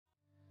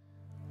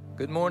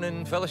Good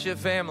morning, Fellowship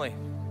family.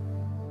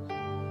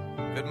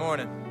 Good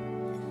morning.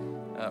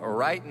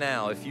 Right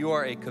now, if you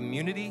are a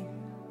community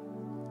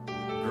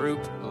group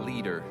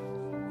leader,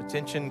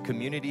 attention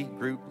community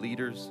group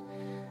leaders,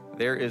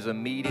 there is a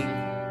meeting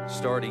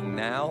starting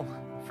now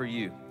for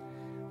you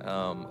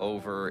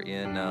over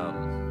in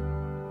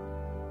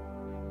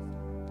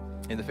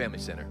the Family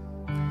Center.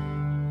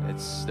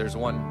 There's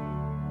one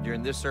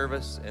during this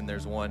service, and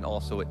there's one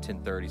also at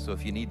 10:30. So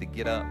if you need to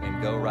get up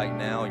and go right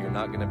now, you're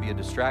not going to be a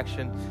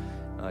distraction.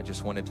 I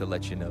just wanted to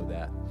let you know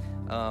that.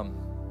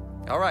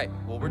 All right,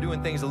 well, we're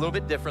doing things a little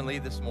bit differently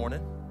this morning.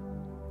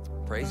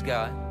 Praise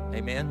God,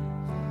 amen.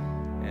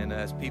 And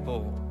as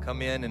people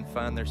come in and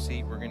find their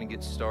seat, we're going to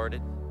get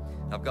started.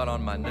 I've got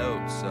on my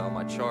notes, on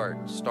my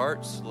chart,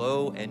 start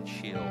slow and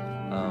chill.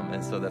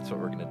 And so that's what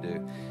we're going to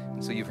do.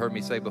 And so you've heard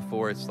me say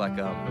before, it's like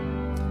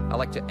I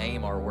like to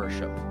aim our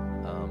worship.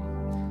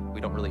 We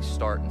don't really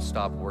start and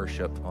stop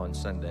worship on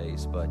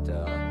Sundays, but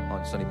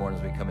on Sunday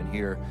mornings we come in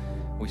here,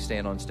 we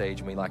stand on stage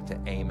and we like to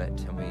aim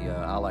it, and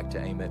I like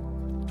to aim it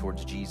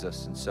towards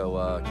Jesus. And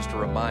so just a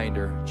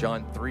reminder,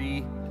 John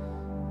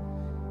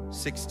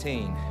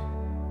 3:16.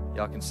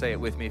 Y'all can say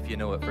it with me if you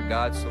know it. For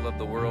God so loved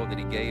the world that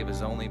he gave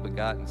his only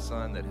begotten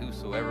Son, that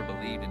whosoever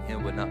believed in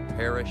him would not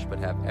perish but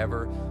have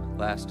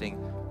everlasting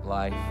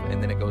life.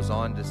 And then it goes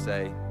on to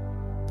say,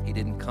 he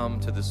didn't come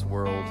to this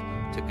world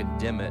to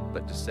condemn it,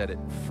 but to set it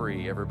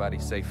free. Everybody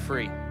say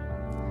free.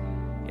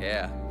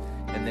 Yeah.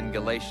 And then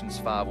Galatians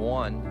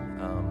 5:1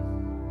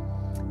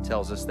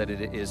 tells us that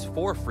it is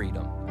for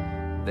freedom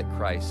that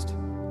Christ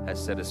has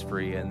set us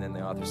free. And then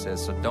the author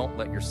says, so don't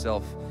let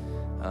yourself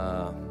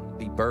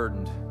be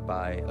burdened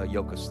by a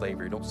yoke of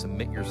slavery. Don't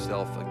submit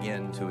yourself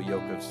again to a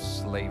yoke of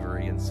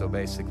slavery. And so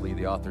basically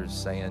the author is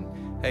saying,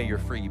 hey, you're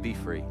free, be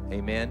free.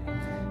 Amen.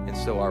 And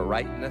so our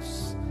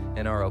rightness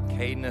and our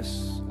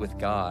okayness with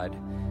God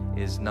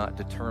is not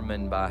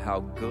determined by how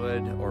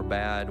good or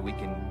bad we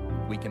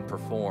can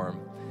perform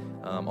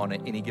on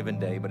any given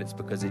day, but it's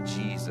because of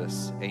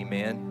Jesus.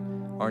 Amen.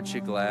 Aren't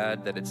you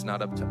glad that it's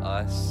not up to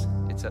us?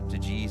 It's up to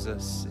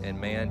Jesus. And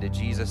man, did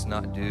Jesus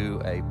not do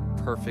a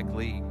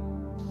perfectly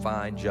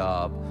fine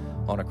job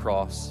on a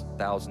cross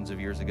thousands of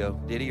years ago?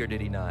 Did he or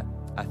did he not?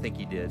 I think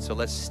he did. So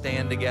let's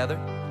stand together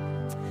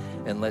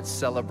and let's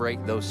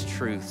celebrate those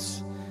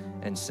truths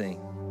and sing.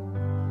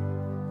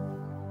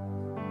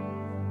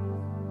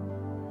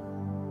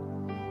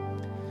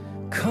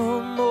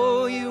 Come,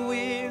 all you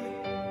weary,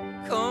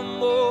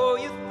 come, all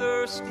you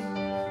thirsty,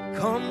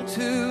 come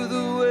to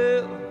the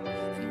well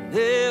that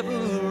never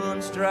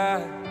runs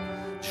dry.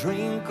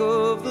 Drink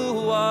of the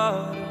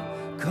water,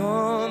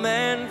 come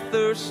and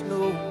thirst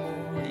no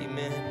more.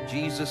 Amen.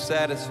 Jesus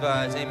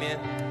satisfies. Amen.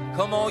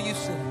 Come, all you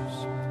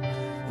sinners,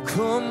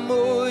 come,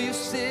 all you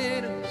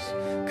sinners,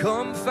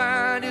 come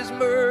find his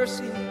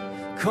mercy.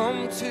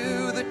 Come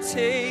to the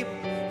table,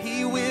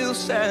 he will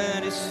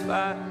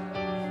satisfy.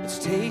 Let's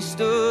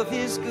taste of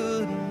his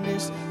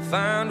goodness,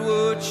 find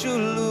what you're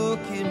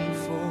looking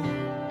for.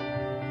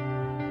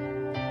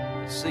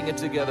 Sing it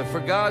together. For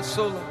God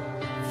so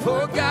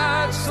loved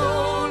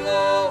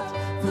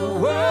the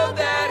world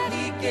that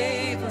he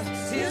gave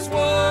us his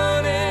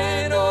one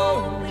and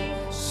only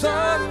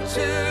Son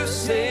to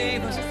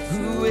save us.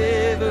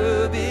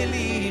 Whoever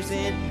believes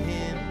in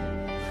him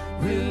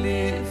will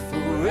live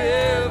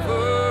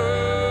forever.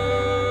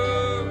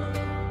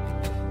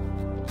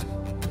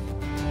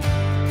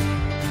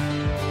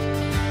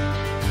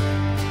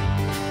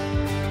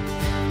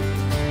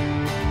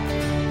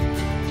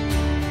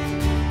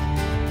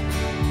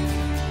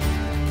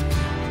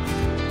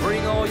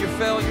 Your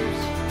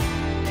failures,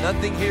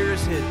 nothing here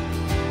is hidden.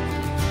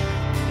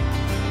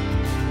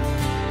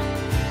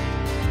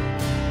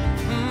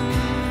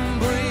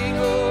 Bring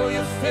all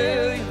your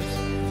failures,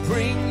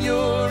 bring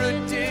your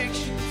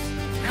addictions,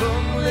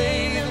 come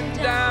lay them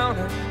down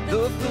at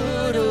the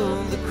foot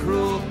of the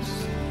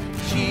cross.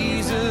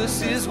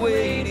 Jesus is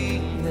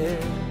waiting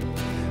there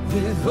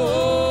with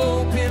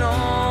open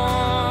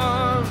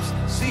arms.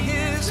 See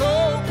his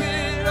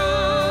open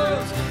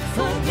arms.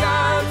 For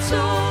God so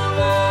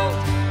loved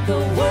the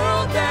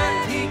world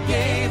that he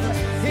gave us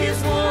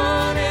his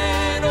one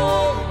and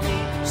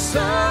only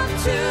Son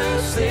to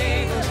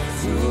save us.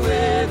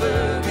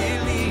 Whoever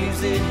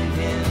believes in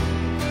him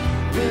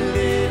will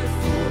live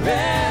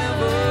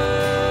forever.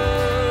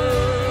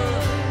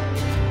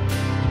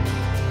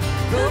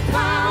 The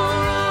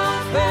power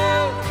of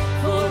hell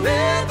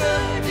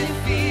forever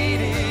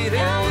defeated,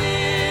 and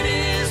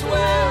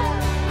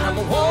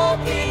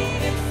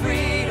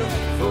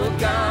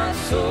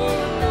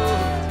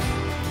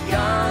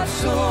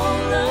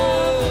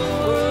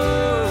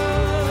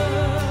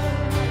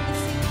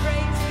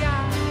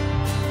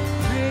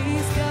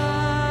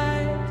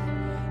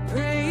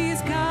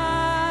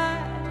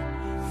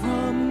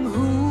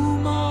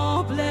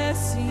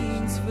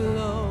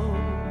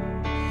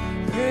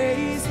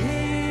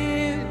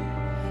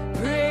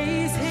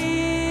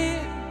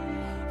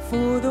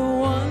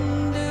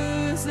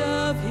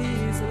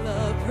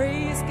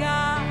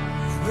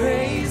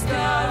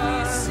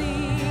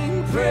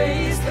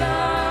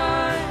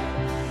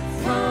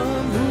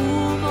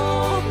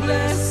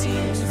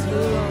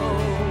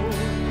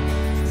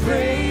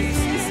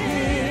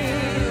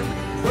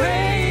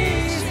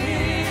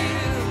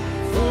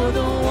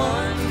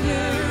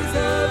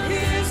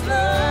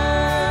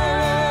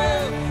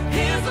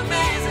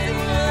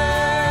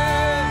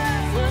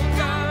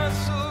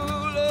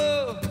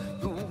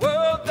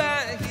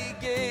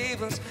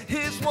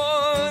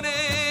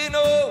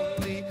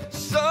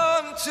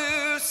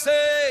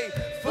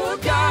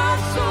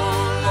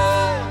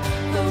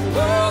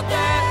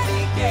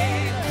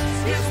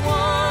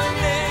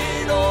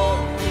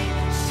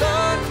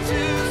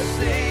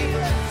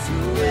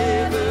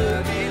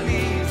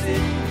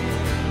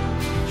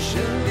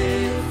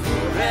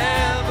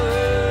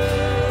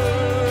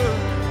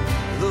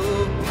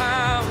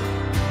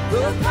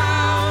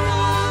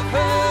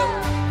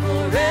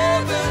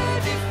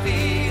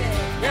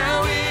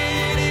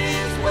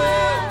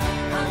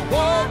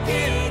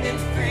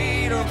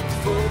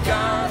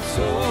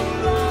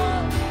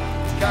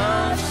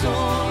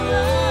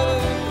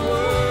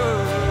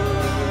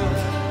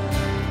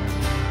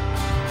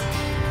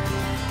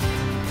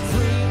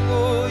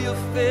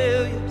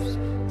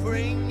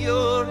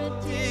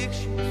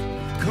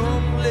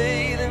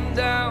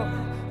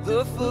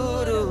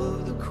foot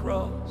of the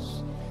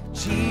cross,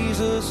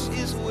 Jesus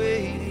is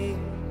waiting.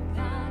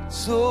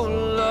 So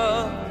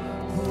love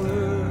the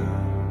world.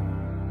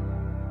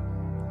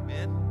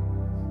 Amen.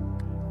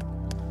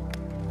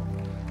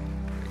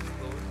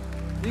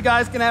 You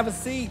guys can have a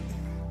seat.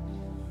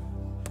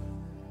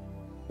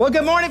 Well,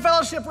 good morning,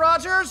 Fellowship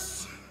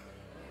Rogers.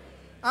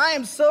 I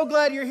am so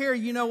glad you're here.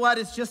 You know what?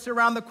 It's just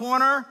around the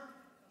corner.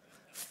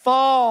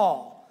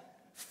 Fall.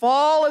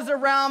 Fall is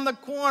around the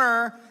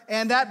corner,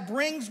 and that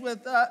brings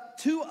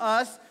to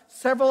us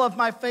several of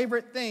my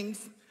favorite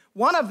things.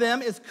 One of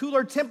them is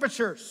cooler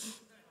temperatures.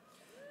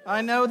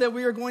 I know that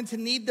we are going to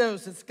need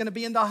those. It's going to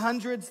be in the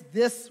hundreds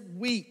this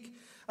week.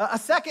 A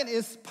second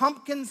is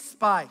pumpkin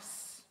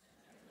spice.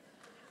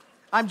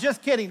 I'm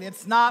just kidding.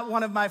 It's not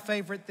one of my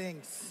favorite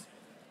things.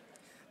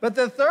 But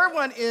the third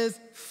one is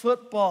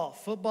football.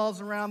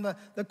 Football's around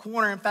the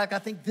corner. In fact, I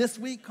think this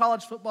week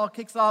college football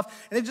kicks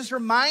off, and it just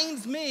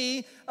reminds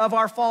me of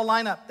our fall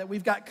lineup that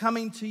we've got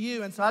coming to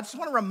you. And so I just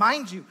want to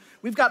remind you,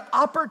 we've got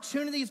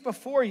opportunities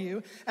before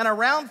you, and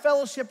around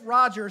Fellowship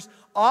Rogers,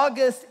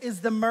 August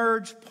is the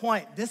merge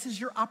point. This is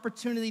your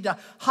opportunity to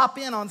hop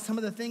in on some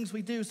of the things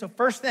we do. So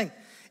first thing,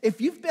 if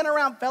you've been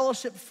around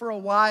Fellowship for a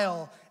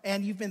while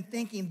and you've been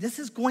thinking, this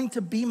is going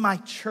to be my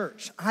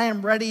church, I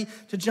am ready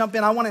to jump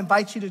in, I want to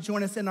invite you to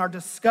join us in our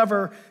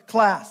Discover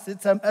class.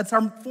 It's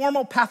our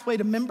formal pathway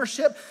to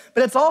membership,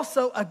 but it's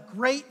also a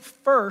great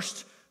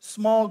first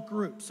small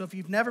group. So if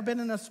you've never been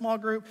in a small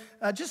group,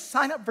 just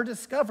sign up for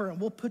Discover and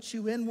we'll put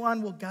you in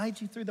one. We'll guide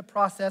you through the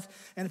process.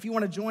 And if you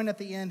want to join at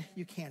the end,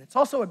 you can. It's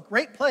also a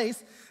great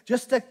place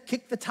just to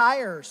kick the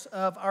tires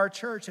of our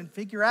church and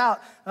figure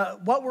out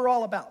what we're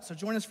all about. So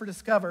join us for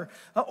Discover.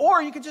 Or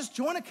you could just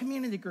join a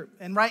community group.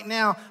 And right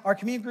now, our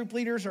community group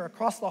leaders are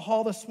across the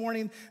hall this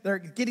morning. They're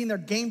getting their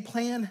game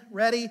plan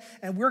ready.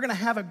 And we're going to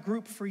have a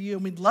group for you.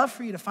 And we'd love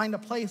for you to find a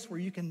place where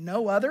you can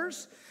know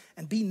others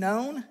and be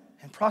known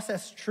and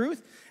process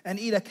truth and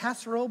eat a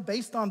casserole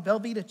based on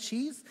Velveeta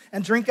cheese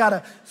and drink out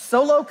of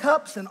Solo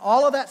cups and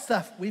all of that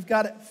stuff. We've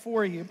got it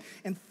for you.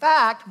 In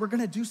fact, we're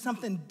going to do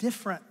something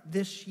different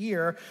this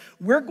year.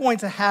 We're going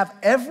to have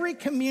every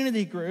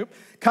community group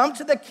come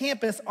to the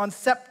campus on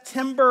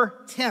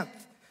September 10th.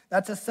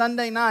 That's a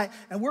Sunday night,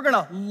 and we're going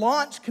to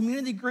launch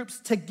community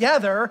groups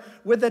together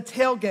with a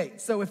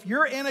tailgate. So if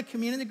you're in a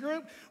community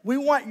group, we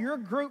want your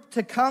group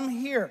to come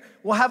here.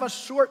 We'll have a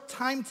short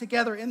time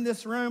together in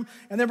this room,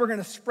 and then we're going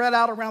to spread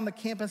out around the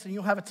campus, and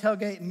you'll have a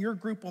tailgate, and your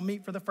group will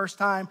meet for the first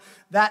time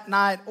that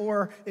night,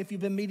 or if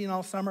you've been meeting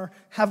all summer,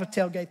 have a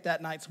tailgate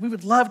that night. So we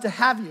would love to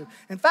have you.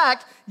 In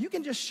fact, you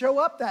can just show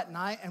up that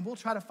night, and we'll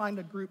try to find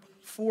a group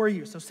for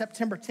you. So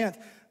September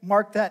 10th,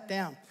 mark that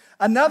down.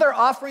 Another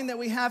offering that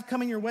we have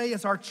coming your way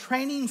is our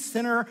Training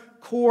Center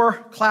core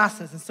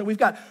classes. And so we've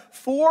got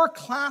 4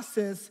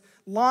 classes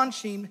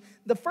launching.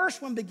 The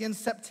first one begins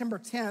September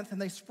 10th,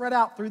 and they spread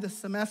out through the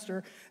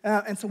semester.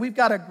 And so we've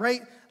got a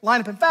great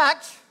lineup. In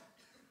fact,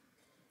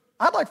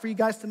 I'd like for you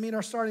guys to meet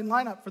our starting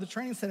lineup for the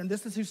Training Center.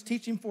 This is who's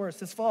teaching for us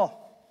this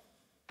fall.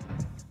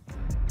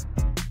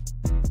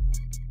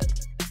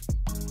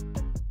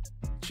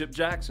 Chip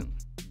Jackson,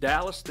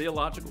 Dallas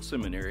Theological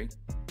Seminary,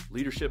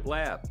 Leadership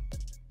Lab.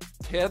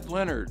 Ted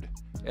Leonard,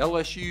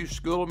 LSU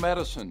School of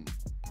Medicine,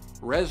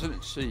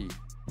 residency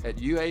at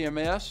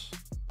UAMS,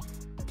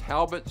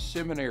 Talbot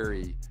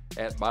Seminary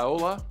at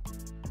Biola,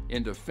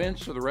 in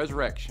defense of the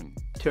resurrection.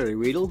 Terry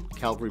Riedel,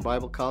 Calvary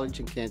Bible College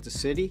in Kansas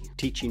City,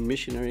 teaching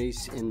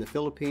missionaries in the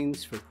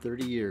Philippines for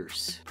 30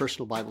 years.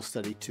 Personal Bible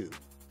Study 2.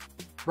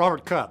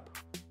 Robert Cupp,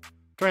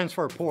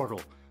 Transfer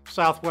Portal,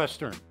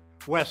 Southwestern,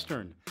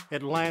 Western,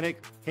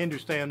 Atlantic,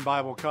 Hindustan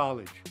Bible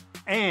College,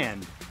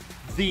 and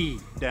the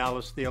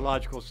Dallas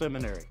Theological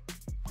Seminary,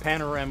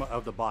 Panorama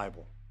of the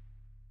Bible.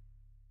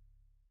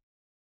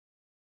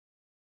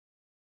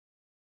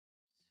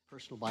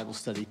 Personal Bible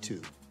Study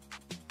 2.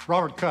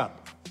 Robert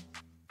Cupp,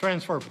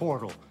 Transfer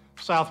Portal,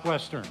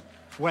 Southwestern,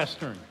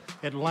 Western,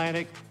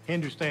 Atlantic,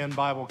 Hindustan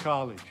Bible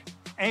College,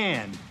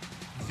 and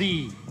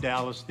the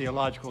Dallas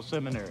Theological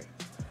Seminary,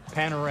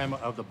 Panorama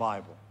of the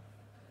Bible.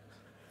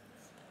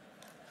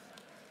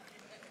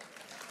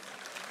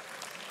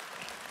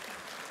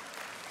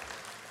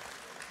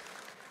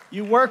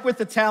 You work with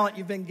the talent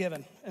you've been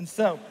given. And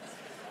so,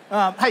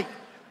 hey,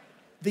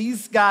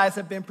 these guys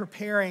have been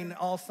preparing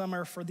all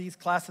summer for these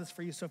classes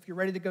for you. So if you're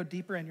ready to go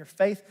deeper in your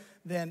faith,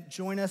 then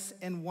join us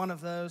in one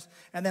of those.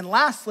 And then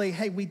lastly,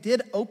 hey, we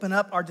did open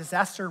up our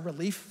disaster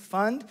relief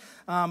fund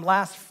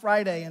last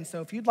Friday. And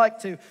so if you'd like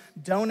to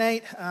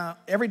donate,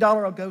 every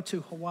dollar will go to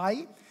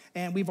Hawaii.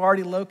 And we've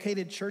already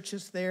located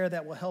churches there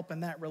that will help in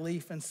that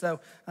relief. And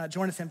so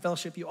join us in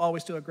fellowship. You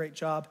always do a great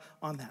job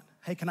on that.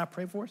 Hey, can I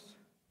pray for us?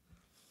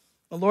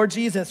 Well, Lord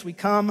Jesus, we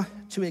come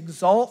to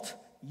exalt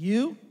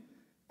you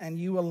and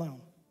you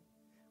alone.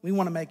 We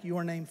want to make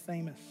your name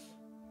famous.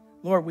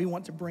 Lord, we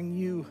want to bring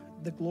you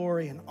the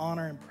glory and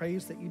honor and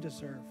praise that you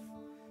deserve.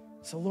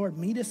 So, Lord,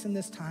 meet us in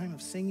this time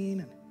of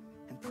singing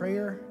and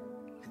prayer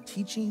and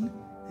teaching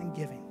and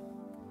giving.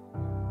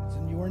 It's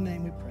in your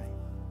name we pray.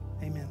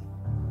 Amen.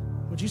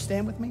 Would you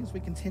stand with me as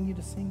we continue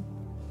to sing?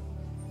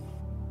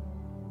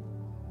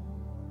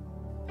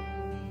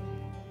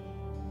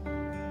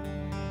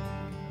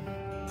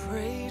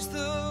 Praise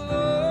the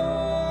Lord.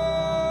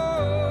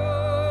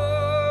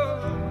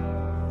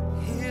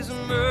 His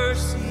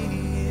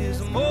mercy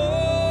is more,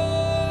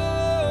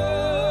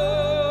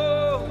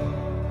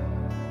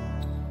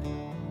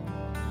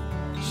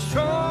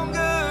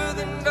 stronger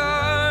than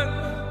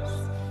darkness,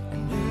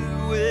 and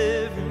new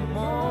every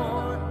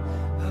morn.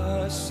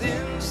 Our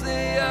sins,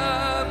 they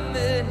are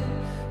many,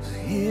 so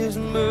His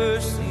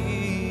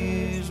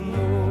mercy is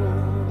more.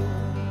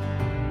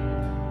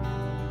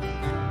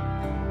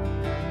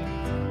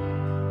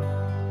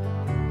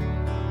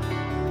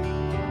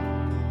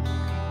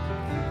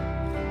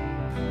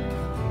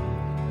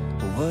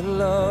 What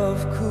love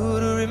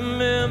could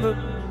remember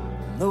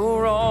the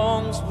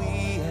wrongs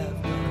we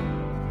have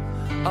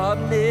done?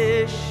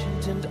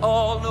 Omniscient and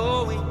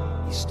all-knowing,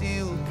 He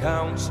still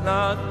counts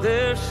not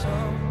their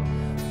sum.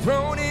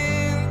 Thrown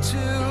into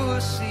a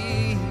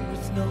sea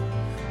with no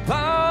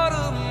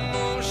bottom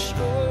or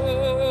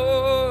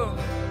shore.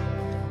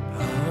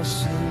 Our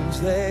sins,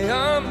 they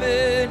are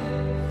many,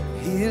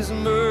 His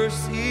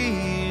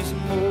mercy is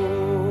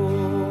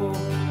more.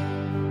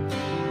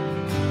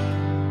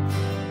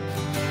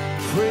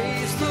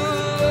 Praise the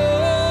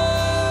Lord.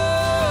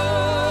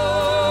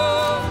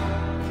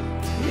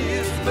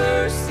 His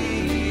mercy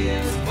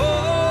is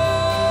more,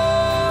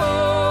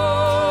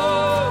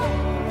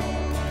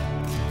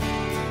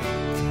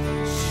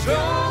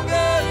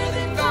 stronger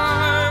than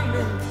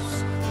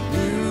garments,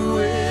 new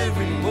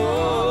every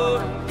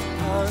morn.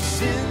 Our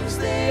sins,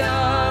 they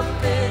are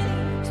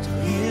many, still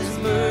His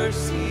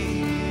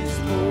mercy is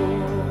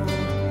more.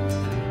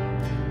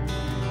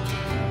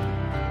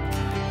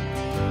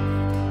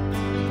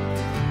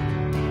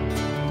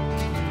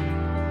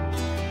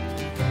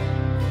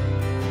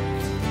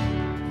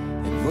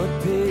 And what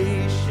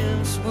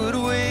patience would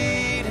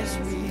wait as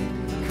we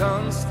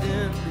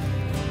constantly,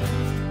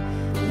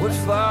 what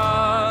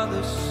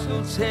Father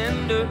so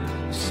tender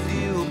is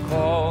still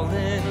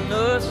calling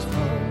us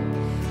home.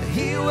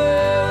 He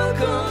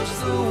welcomes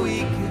the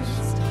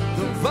weakest,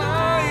 the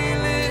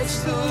violence,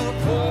 the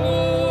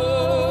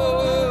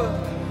poor.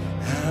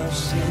 Our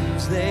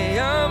sins, they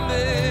are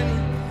many,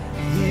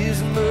 His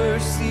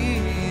mercy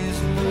is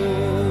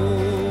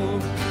more.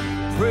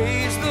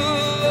 Praise the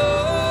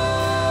Lord.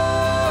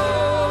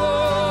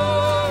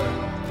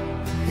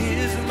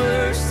 His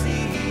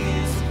mercy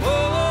is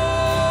more,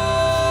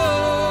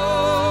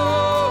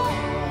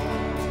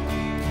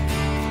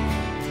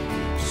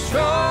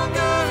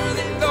 stronger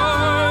than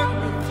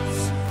darkness,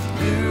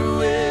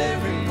 new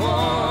every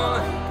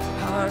morn.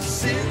 Our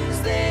sins,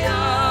 they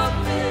are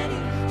many,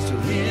 so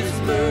His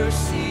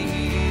mercy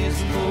is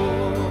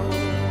more.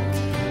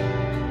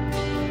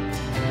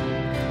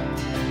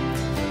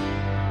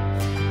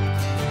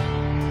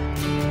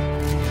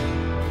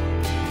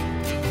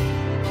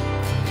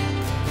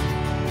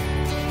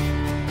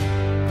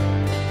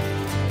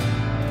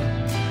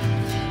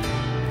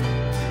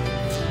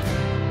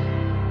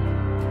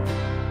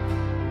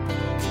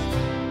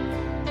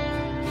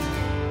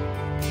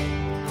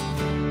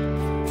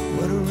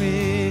 What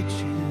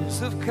riches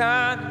of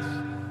kindness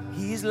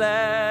He's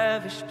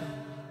lavished on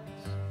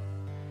us.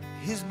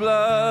 His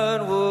blood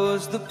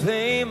was the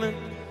payment,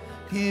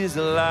 His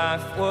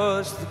life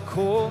was the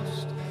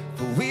cost.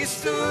 For we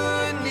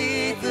stood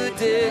 'neath the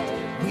debt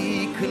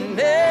we could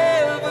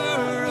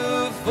never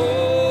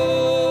afford.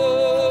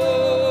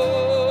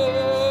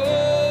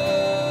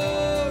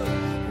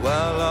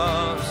 While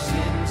our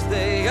sins,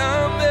 they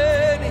are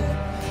many,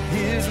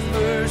 His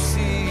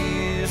mercy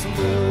is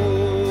more.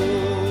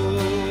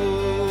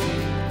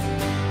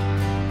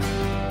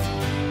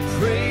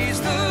 Praise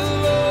the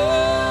Lord.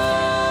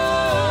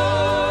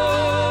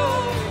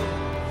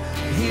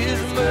 His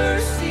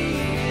mercy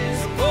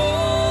is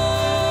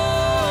more,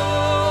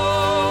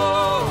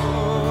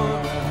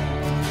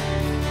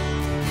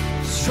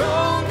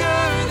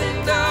 stronger than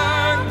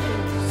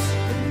darkness,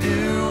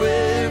 new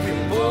every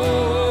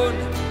morn.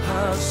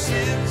 Our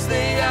sins,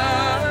 they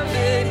are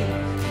many,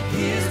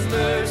 His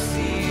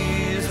mercy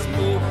is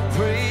more.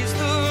 Praise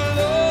the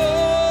Lord.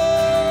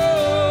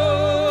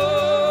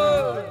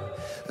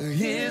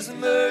 His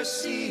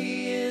mercy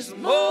is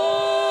more,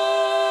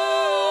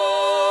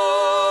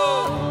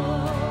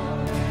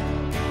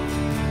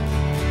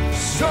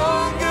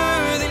 stronger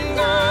than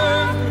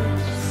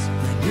garments,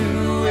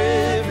 new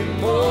every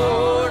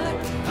morning.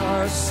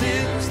 Our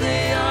sins,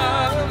 they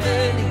are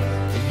many,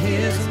 and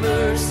His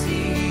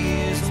mercy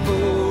is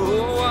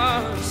more.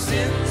 Our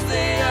sins,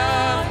 they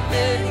are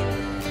many,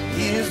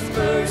 His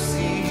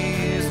mercy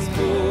is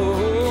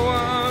more.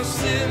 Our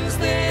sins,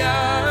 they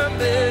are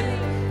many,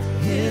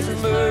 His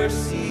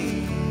mercy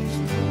is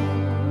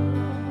more.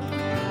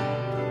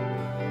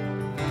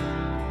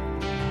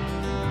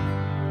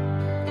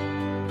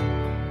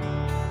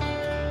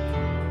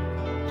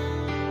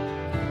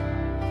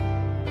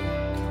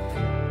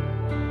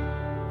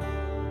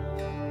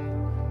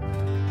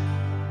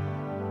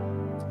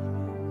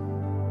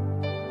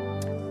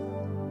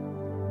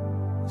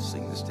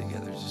 Sing this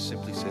together. It just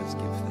simply says,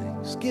 give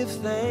thanks. Give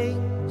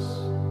thanks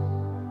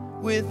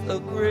with a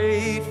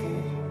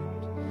grateful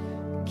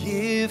heart.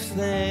 Give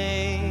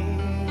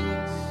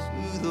thanks.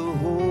 the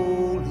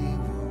Holy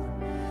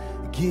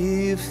One.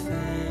 Give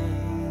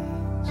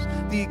thanks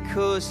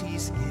because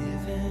he's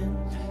given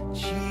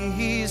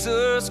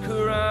Jesus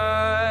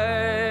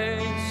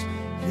Christ,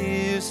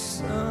 his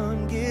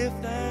Son. Give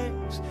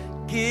thanks,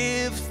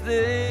 give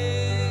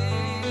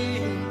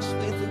thanks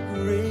with a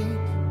great.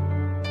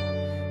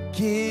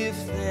 Give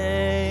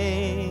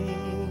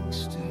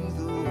thanks to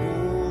the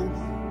Holy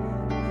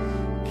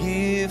One.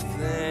 Give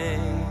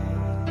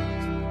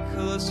thanks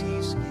because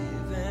he's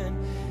given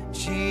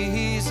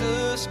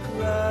Jesus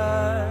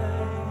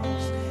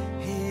Christ,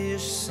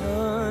 his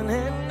Son.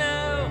 And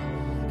now,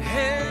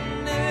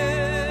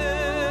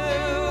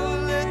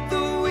 let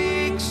the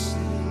weak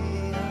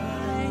say,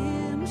 I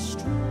am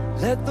strong.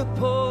 Let the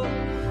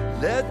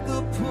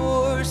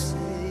poor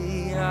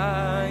say,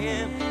 I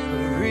am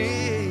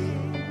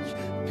rich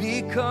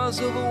because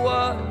of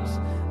what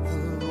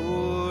the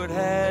Lord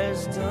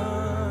has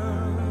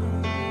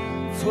done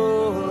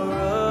for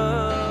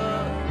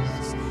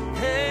us.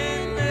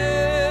 And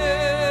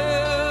let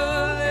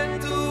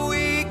the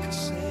weak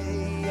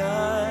say,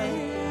 I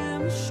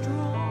am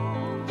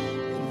strong.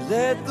 And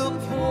let the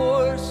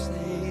poor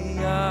say,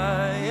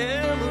 I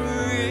am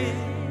rich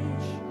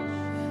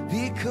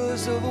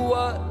because of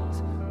what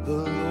the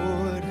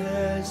Lord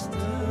has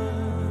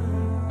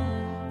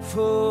done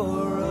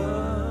for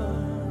us.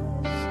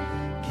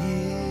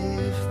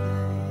 Give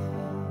thanks.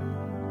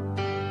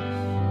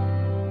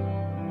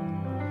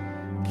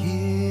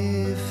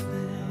 Give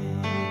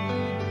thanks.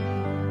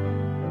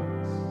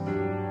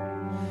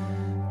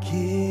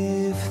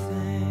 Give thanks.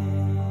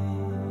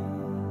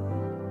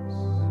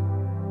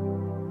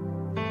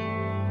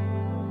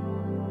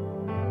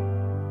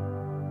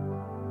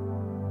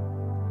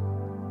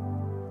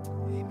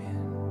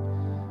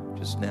 Amen.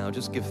 Just now,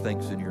 just give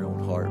thanks in your own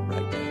heart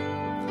right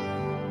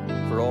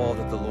now for all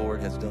that the Lord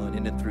has done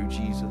in and through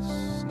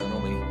Jesus, not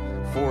only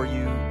for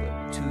you,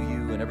 but to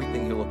you, and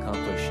everything he'll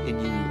accomplish in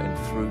you and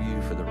through you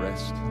for the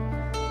rest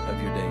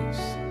of your days.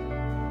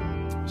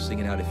 Sing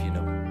it out if you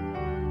know it.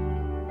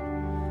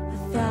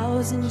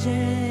 1,000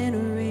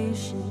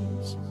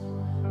 generations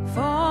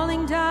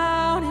falling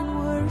down in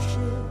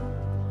worship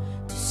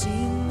to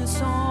sing the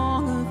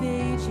song of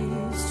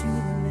ages to the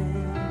Lamb.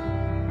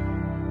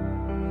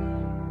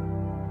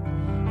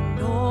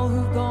 And all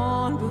who've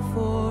gone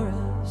before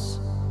us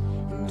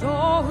and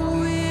all who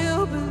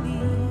will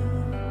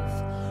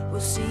believe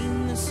will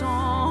sing the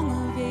song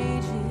of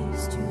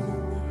ages to the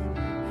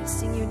Lamb. I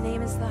sing your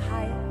name is the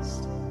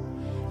highest.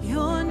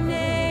 Your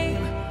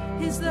name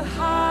is the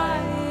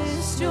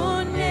highest.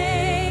 Your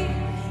name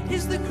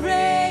is the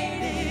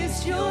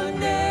greatest. Your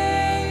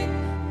name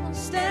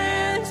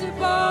stands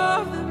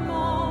above them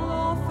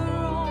all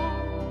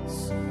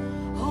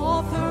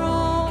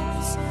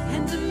thrones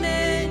and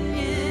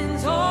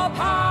dominions, all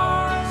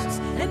powers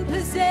and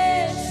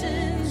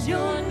possessions.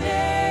 Your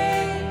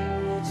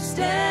name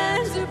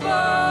stands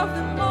above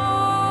them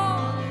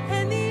all,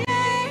 and the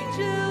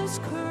angels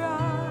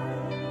cry,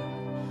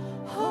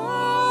 holy,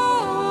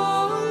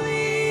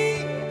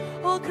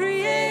 all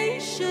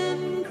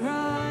creation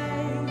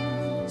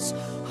cries,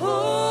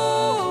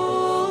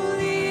 holy,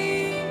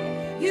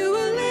 you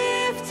are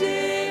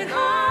lifted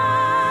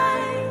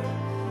high,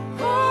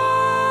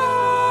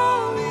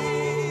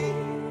 holy,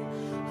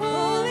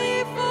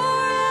 holy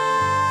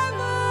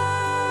forever.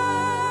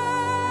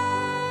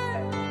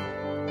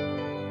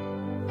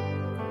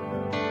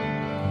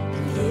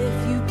 And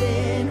if you've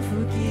been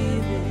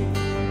forgiven,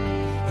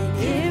 and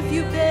if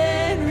you've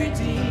been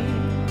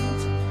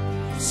redeemed,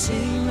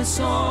 sing the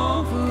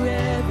song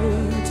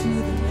forever to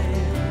the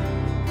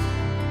Lamb.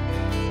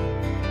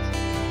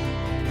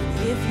 And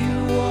if you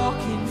walk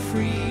in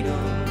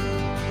freedom,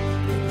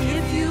 and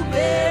if you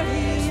bear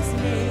his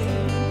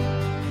name,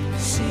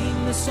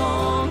 sing the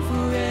song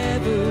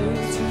forever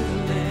to the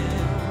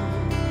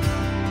Lamb.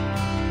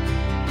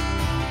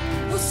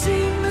 We'll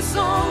sing the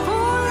song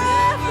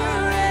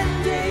forever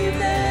and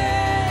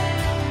amen.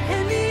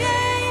 And the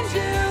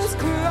angels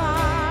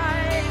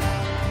cry,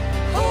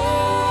 holy,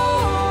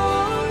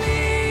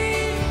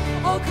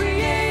 all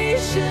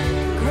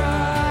creation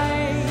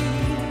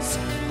cries,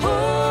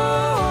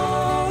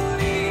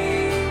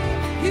 holy,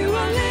 you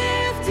are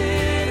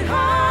lifted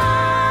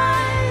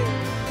high,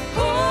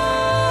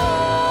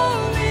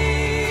 holy,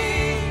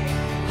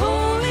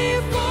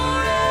 holy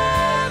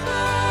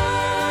forever.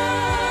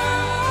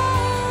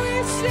 We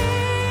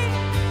sing,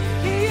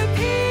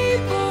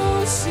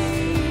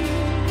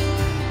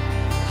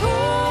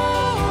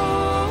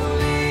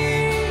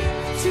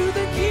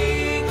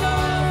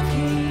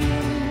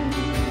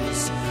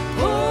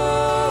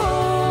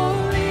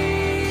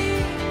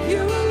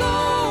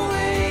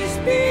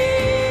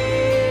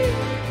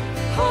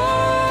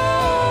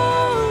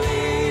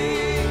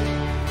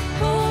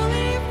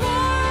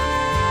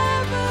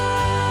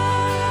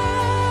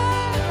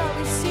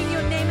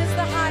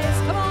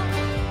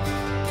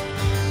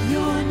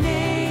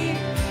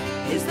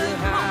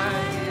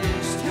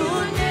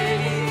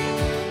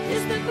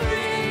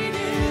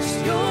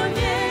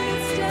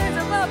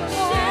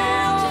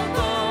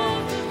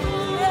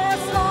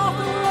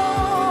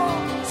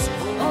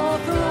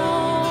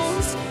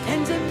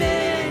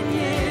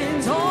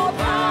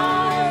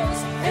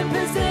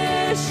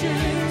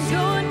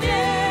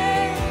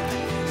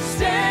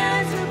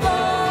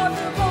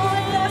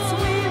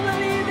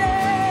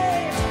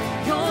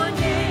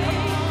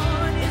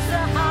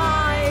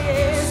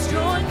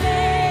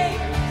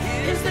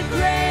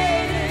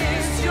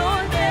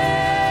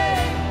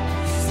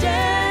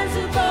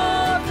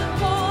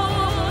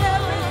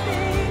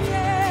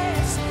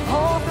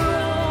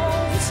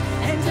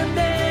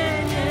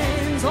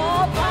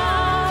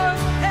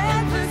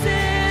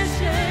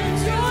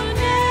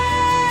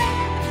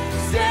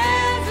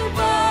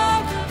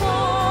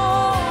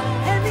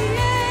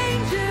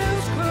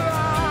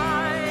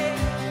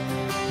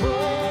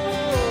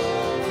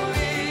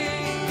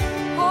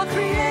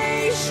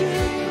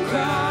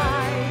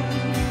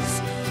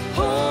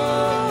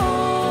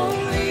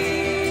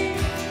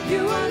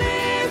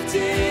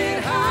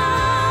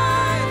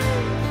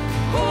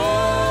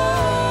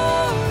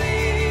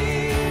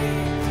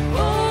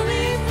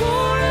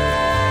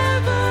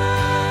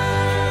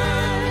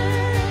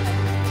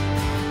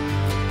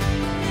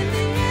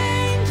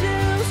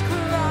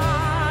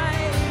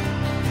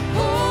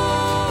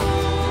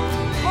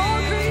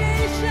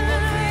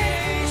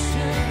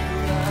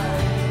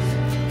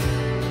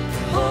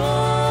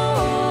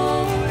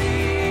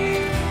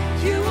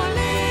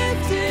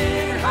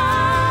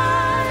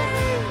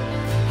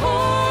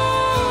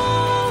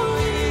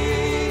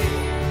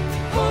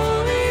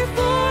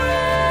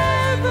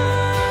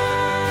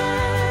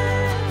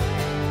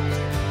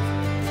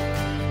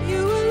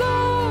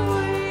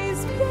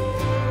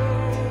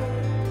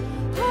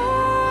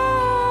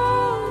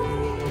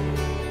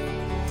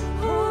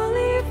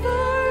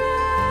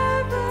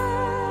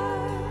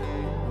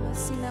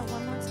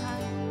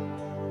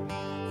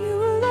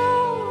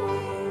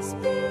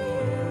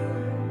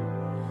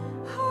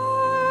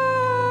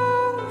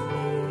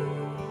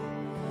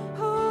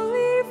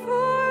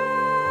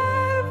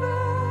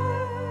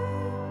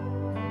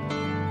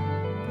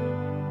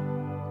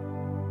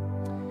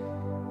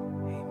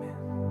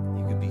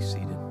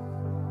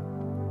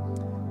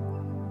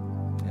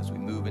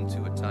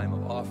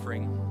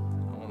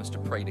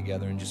 pray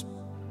together and just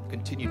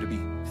continue to be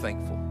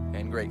thankful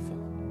and grateful.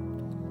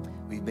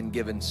 We've been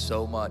given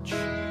so much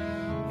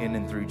in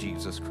and through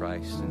Jesus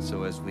Christ. And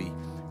so as we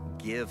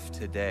give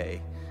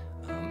today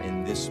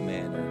in this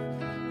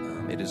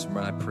manner, it is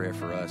my prayer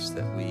for us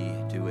that we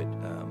do it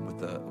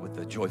with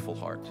a joyful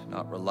heart,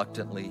 not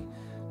reluctantly,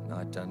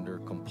 not under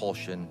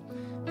compulsion,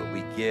 but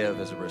we give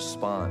as a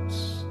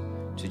response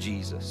to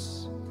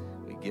Jesus.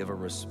 We give a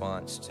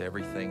response to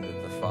everything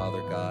that the Father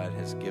God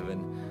has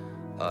given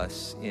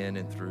us in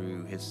and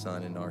through his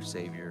Son and our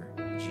Savior,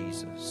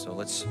 Jesus. So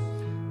let's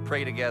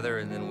pray together,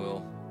 and then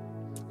we'll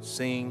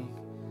sing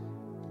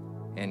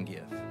and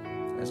give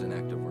as an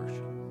act of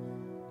worship.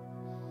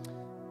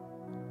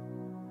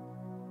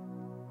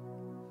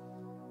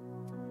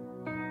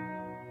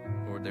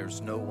 Lord, there's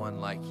no one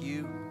like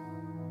you.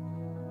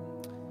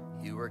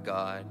 You are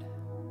God,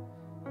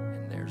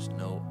 and there's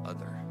no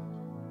other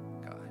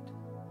God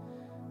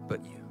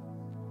but you.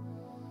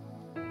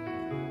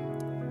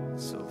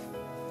 So,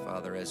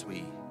 Father, as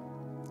we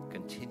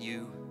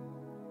continue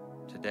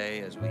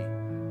today, as we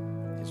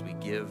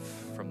give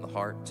from the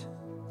heart,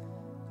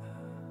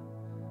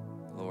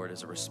 Lord,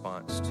 as a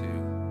response to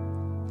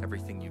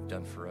everything you've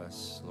done for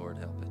us, Lord,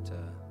 help it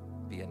to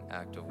be an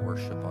act of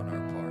worship on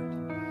our part.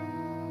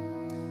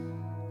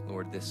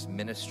 Lord, this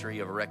ministry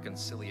of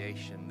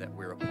reconciliation that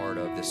we're a part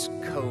of, this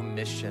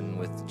co-mission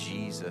with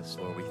Jesus,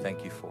 Lord, we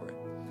thank you for it.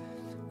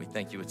 We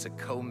thank you. It's a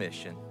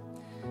co-mission,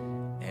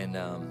 and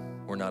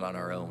we're not on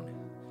our own.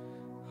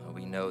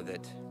 We know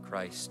that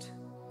Christ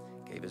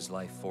gave his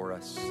life for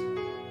us,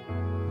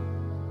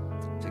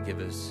 to give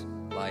his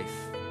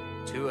life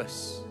to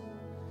us,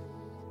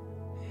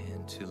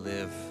 and to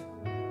live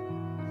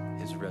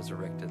his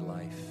resurrected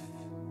life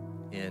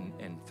in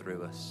and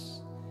through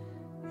us,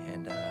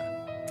 and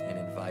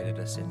invited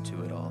us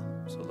into it all.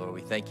 So, Lord,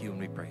 we thank you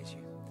and we praise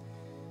you.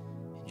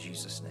 In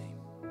Jesus' name,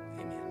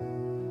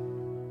 amen.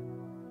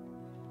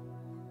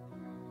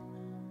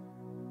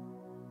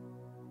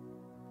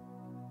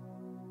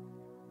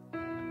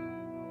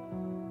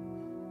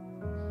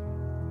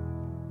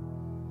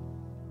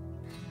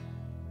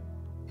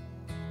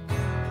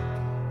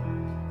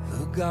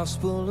 The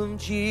gospel of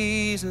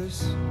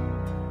Jesus,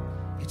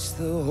 it's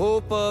the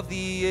hope of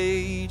the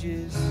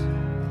ages,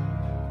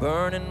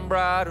 burning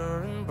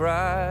brighter and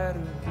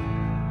brighter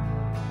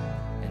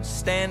and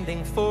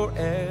standing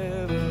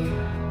forever.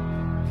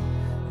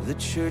 The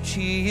church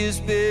he is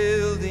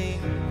building,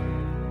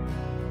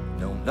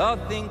 no,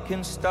 nothing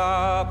can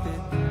stop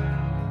it.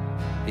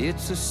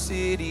 It's a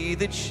city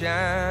that's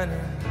shining,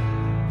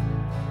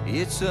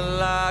 it's a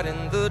light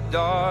in the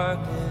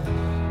darkness.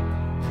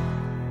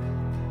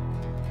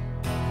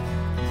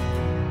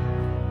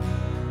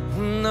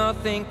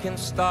 Nothing can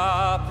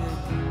stop it.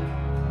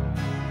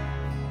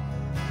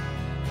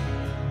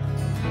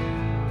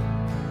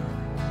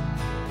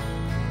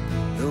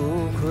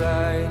 Though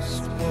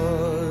Christ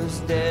was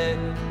dead,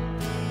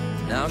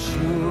 now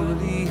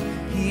surely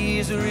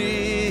he's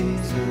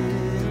risen.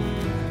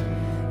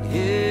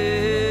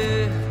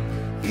 Yeah,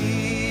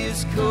 he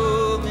is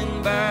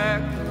coming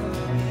back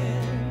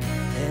again,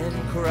 and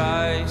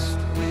Christ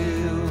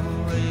will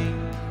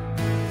reign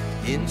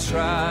in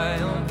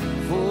triumph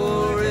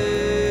forever.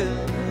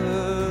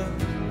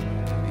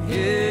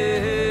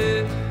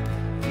 Yeah,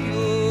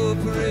 your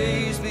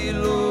praise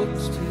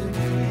belongs to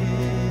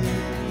him.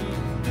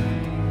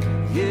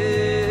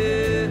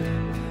 Yeah,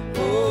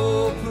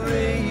 all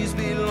praise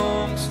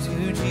belongs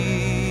to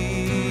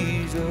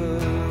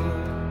Jesus.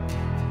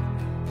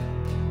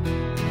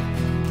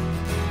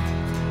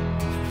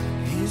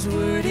 His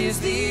word is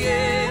the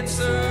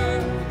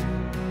answer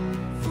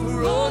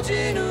for all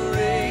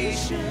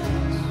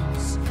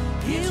generations.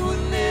 It will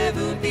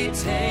never be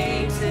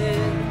tainted,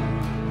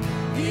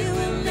 it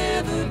will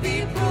never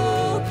be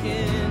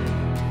broken.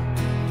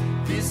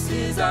 This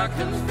is our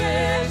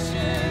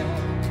confession,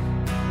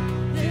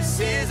 this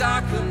is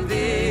our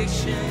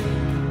conviction.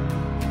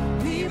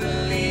 We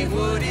believe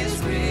what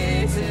is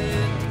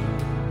written,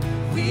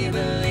 we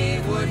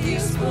believe what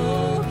he's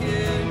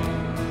spoken.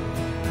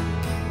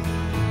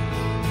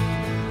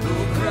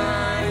 Though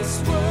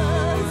Christ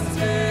was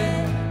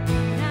dead,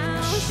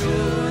 now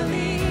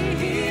surely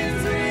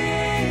he's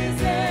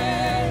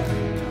risen.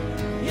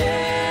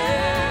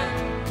 Yeah,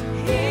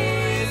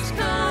 he's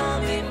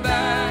coming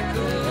back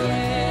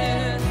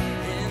again,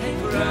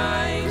 and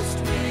Christ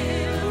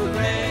will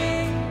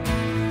reign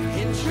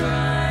in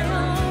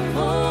triumph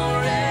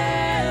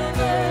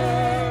forever.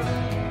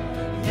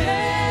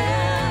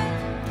 Yeah,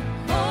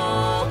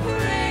 all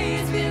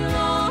praise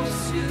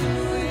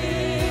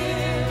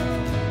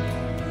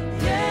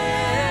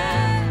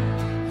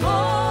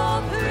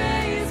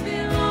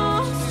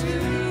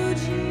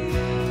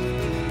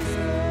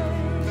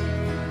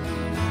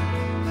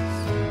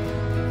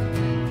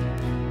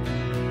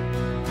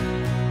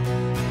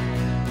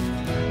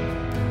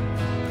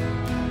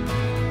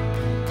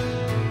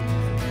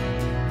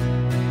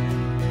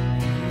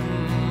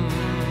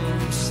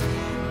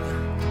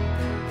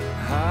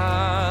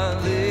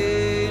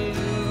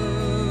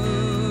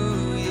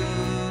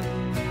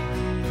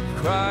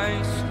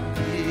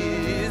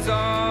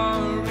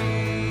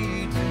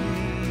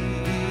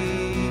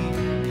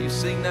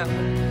sing that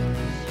one?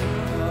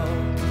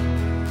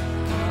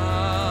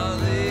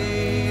 Hallelujah.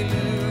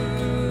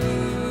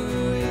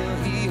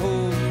 He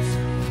holds,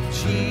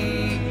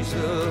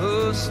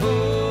 Jesus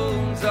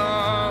holds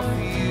our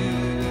future.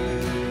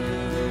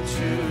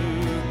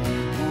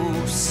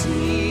 Oh,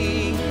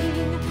 sing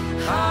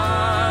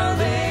hallelujah.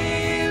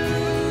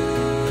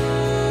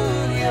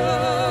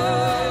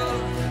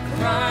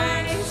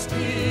 Christ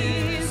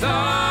is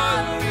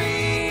our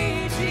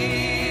Redeemer.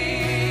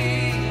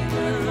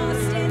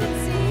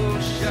 Oh,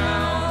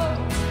 shout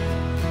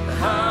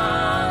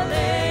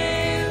hallelujah.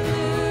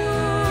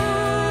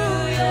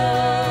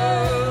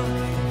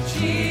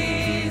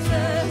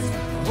 Jesus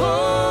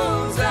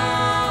holds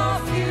our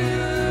future.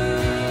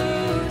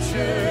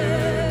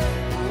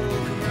 Oh,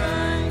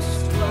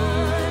 Christ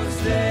was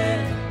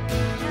dead,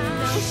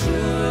 now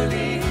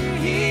surely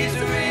He's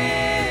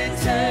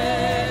risen.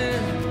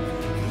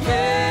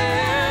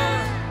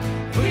 Yeah,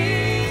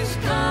 He's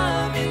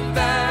coming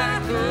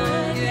back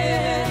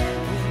again,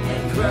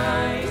 and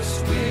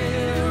Christ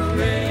will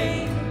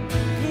reign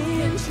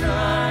in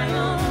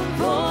triumph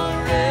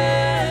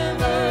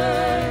forever.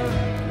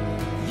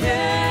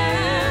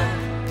 Yeah,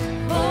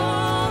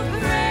 all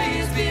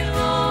praise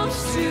belongs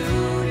to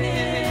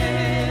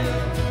Him.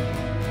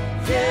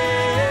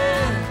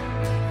 Yeah,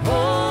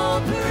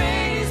 all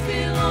praise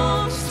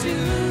belongs to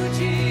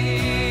Jesus.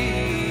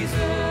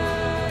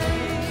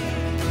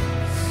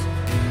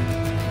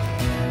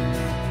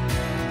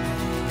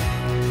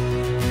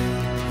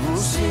 We'll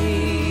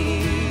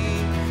sing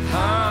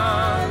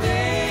hallelujah.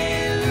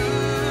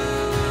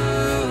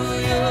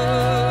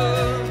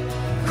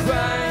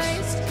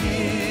 Christ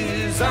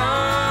is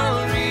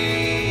our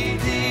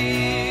Redeemer.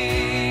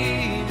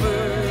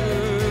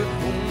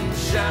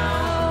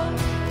 Shout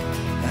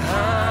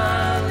hallelujah.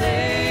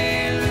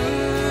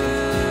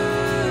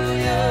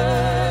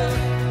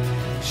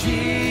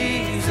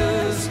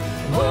 Jesus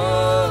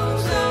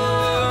holds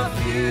our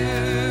future.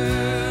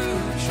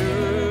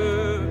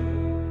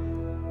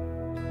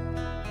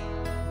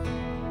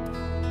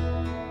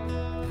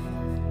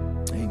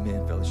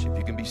 Amen, fellowship.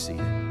 You can be seated.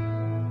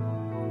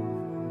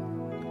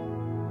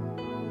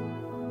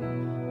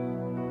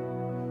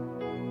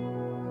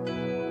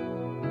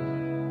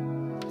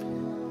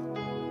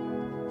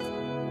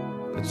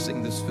 Let's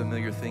sing this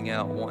familiar thing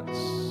out once,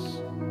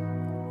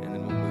 and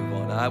then we'll move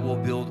on. I will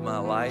build my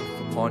life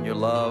upon your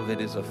love.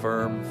 It is a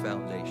firm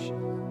foundation,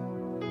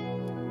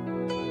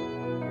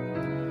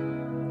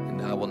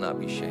 and I will not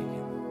be shaken.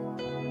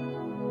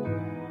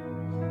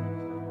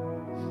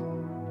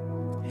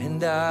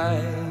 And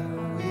I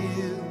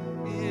will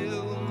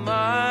build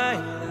my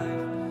life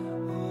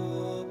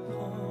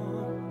upon.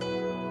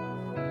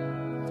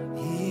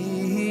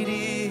 It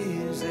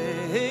is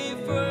a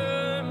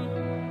firm,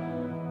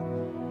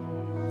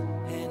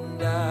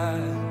 and I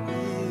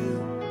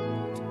will,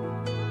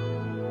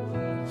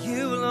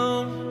 you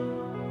alone,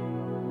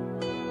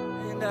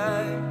 and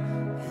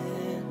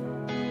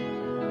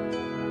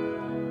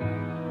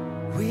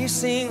we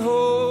sing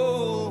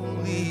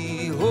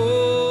holy,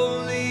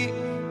 holy,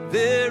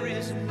 there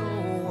is no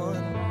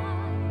one.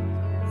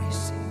 We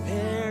sing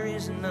there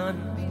is none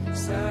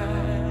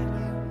beside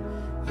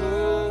you.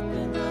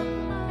 Open up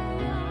my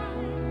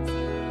eyes.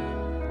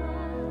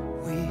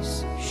 We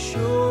say,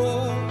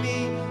 show me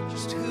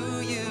just who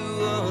you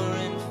are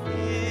and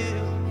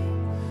fill me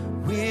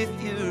with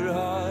your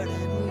heart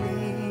and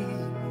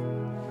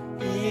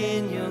lead me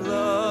in your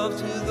love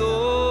to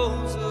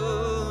those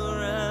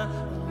around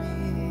me.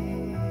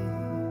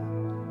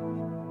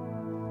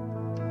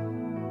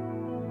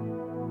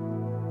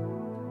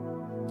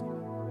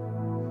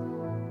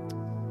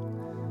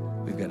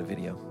 We've got a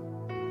video.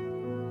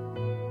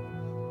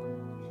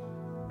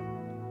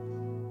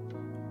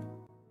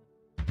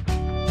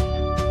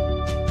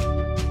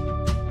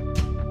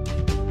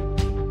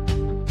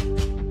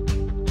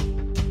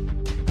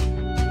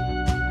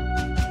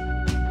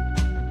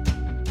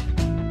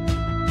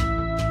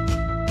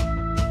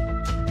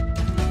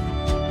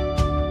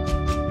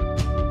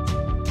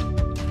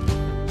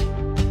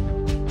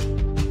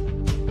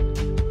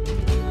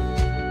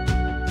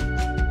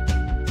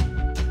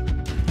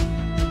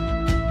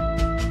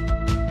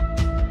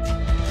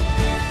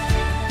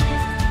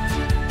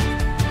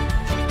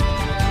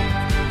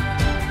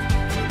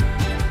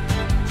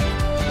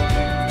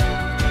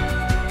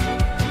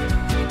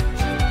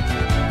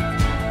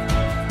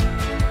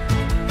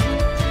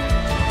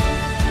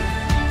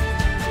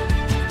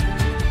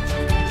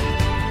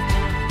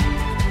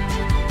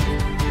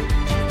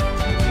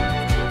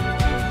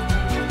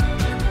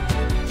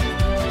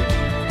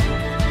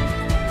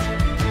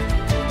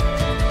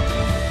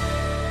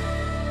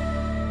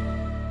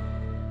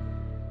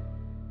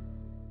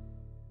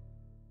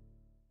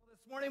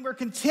 We're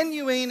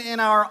continuing in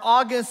our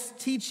August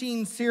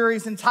teaching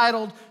series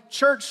entitled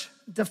Church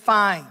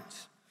Defined.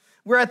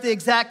 We're at the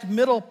exact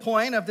middle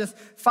point of this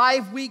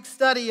 5-week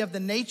study of the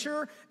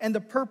nature and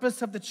the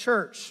purpose of the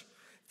church.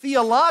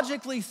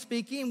 Theologically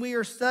speaking, we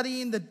are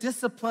studying the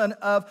discipline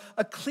of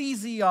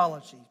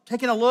ecclesiology,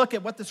 taking a look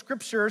at what the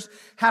scriptures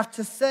have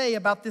to say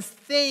about this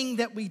thing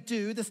that we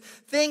do, this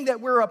thing that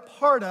we're a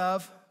part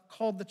of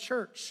called the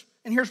church.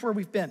 And here's where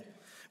we've been.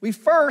 We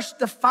first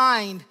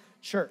defined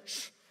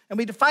church, and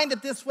we defined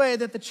it this way,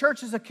 that the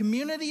church is a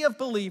community of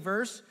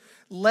believers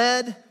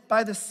led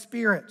by the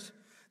Spirit.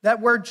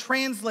 That word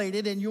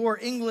translated in your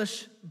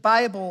English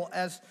Bible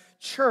as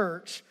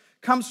church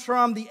comes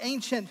from the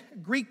ancient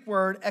Greek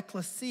word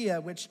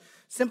ekklesia, which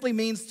simply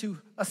means to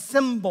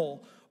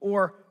assemble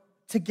or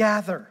to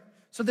gather.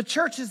 So the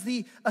church is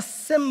the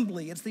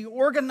assembly. It's the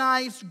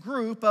organized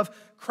group of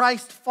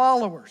Christ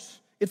followers.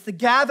 It's the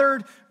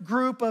gathered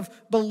group of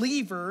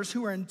believers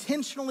who are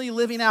intentionally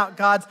living out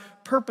God's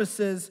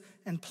purposes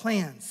and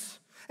plans.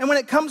 And when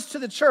it comes to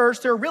the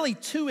church, there are really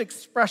two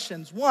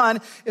expressions.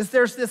 One is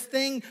there's this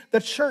thing, the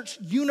church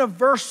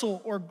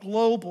universal or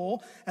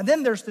global, and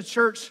then there's the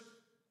church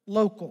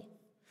local.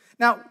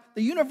 Now,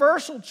 the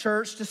universal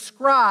church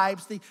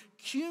describes the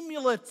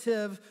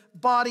cumulative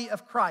body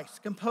of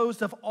Christ,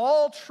 composed of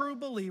all true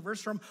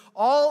believers from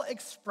all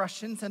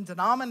expressions and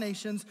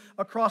denominations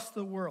across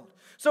the world.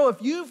 So if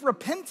you've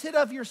repented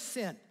of your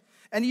sin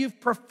and you've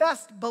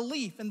professed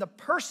belief in the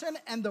person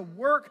and the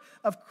work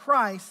of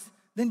Christ,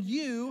 then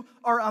you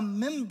are a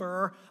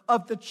member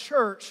of the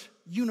church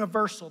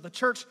universal, the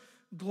church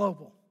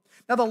global.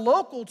 Now, the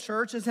local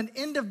church is an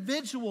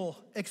individual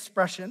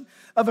expression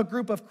of a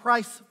group of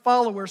Christ's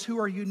followers who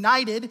are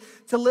united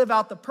to live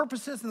out the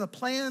purposes and the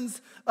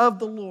plans of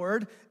the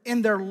Lord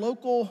in their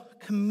local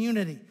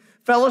community.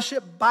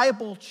 Fellowship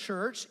Bible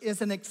Church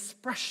is an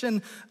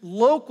expression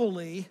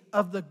locally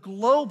of the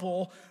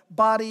global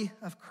body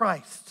of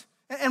Christ.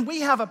 And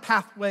we have a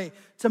pathway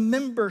to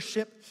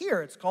membership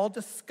here. It's called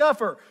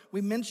Discover.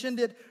 We mentioned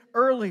it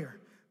earlier.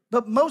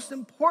 But most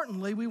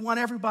importantly, we want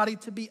everybody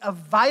to be a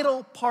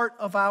vital part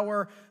of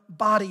our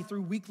body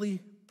through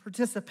weekly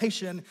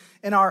participation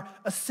in our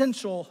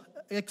essential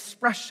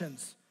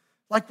expressions,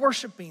 like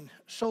worshiping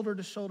shoulder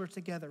to shoulder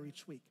together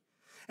each week.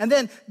 And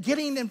then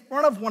getting in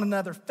front of one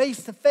another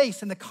face to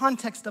face in the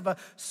context of a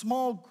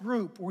small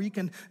group where you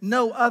can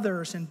know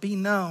others and be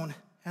known.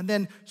 And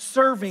then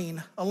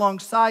serving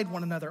alongside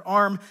one another,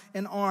 arm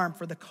in arm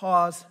for the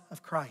cause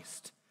of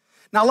Christ.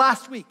 Now,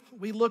 last week,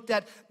 we looked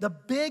at the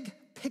big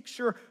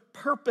picture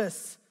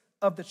purpose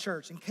of the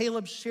church. And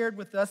Caleb shared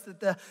with us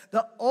that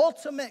the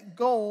ultimate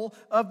goal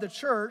of the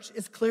church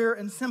is clear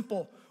and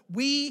simple.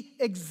 We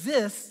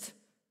exist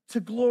to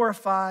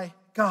glorify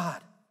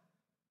God.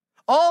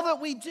 All that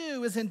we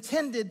do is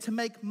intended to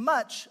make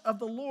much of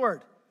the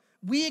Lord.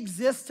 We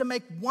exist to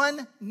make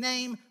one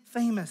name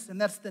famous, and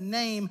that's the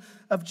name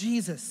of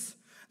Jesus.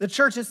 The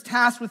church is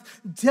tasked with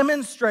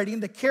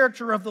demonstrating the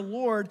character of the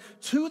Lord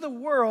to the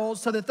world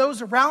so that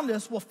those around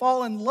us will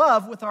fall in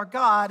love with our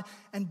God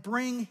and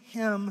bring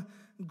him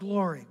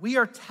glory. We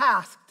are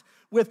tasked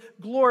with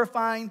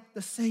glorifying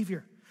the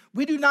Savior.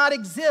 We do not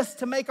exist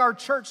to make our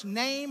church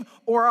name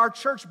or our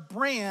church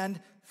brand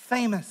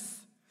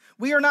famous.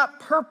 We are not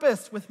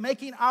purposed with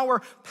making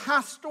our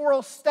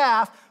pastoral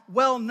staff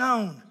well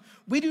known.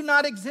 We do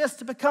not exist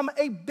to become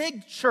a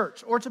big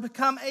church or to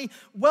become a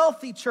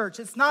wealthy church.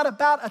 It's not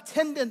about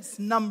attendance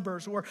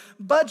numbers or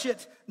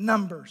budget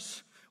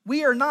numbers.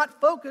 We are not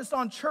focused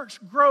on church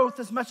growth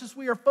as much as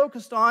we are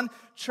focused on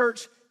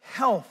church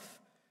health.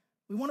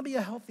 We want to be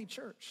a healthy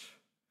church.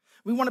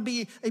 We want to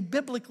be a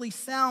biblically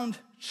sound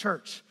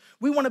church.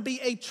 We want to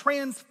be a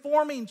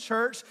transforming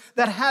church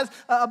that has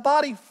a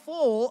body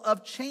full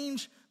of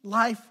change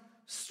life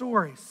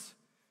stories.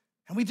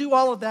 And we do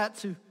all of that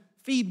to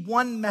feed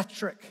one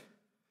metric,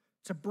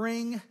 to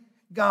bring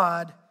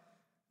God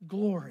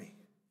glory.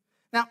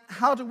 Now,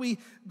 how do we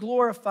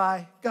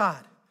glorify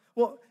God?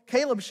 Well,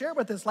 Caleb shared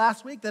with us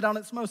last week that on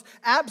its most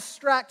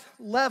abstract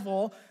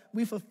level,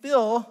 we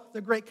fulfill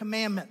the great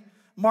commandment.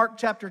 Mark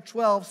chapter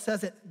 12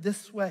 says it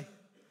this way.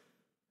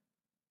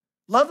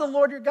 Love the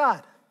Lord your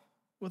God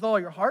with all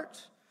your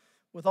heart,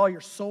 with all your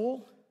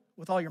soul,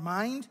 with all your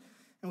mind,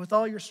 and with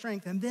all your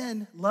strength. And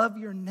then love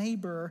your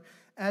neighbor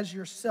as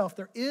yourself.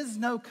 There is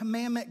no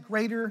commandment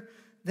greater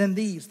than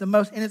these.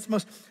 In its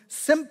most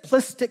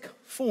simplistic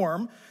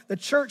form, the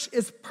church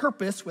is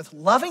purposed with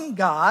loving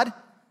God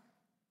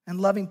and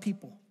loving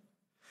people.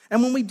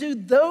 And when we do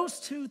those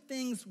two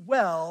things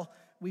well,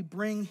 we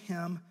bring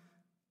him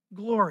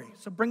glory.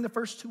 So bring the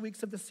first 2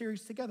 weeks of the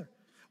series together.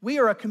 We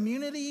are a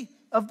community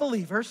of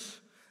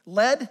believers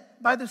led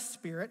by the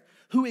Spirit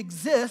who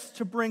exist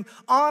to bring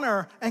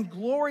honor and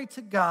glory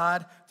to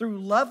God through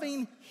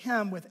loving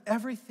him with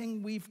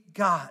everything we've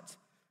got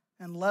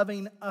and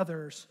loving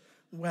others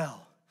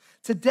well.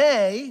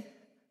 Today,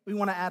 we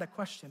want to add a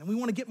question, and we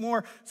want to get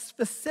more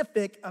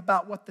specific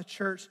about what the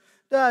church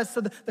does.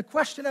 So the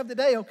question of the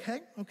day,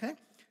 okay,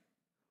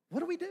 what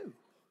do we do?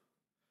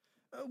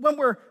 When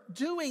we're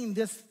doing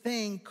this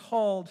thing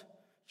called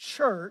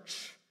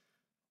church,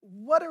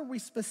 what are we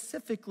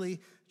specifically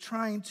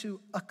trying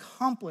to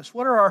accomplish?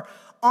 What are our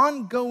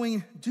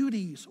ongoing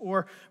duties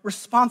or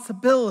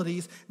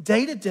responsibilities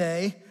day to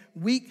day,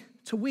 week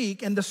to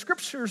week, and the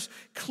scriptures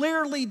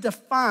clearly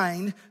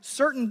define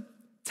certain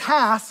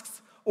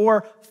tasks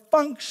or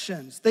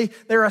functions.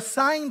 They're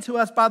assigned to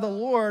us by the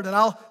Lord, and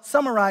I'll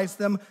summarize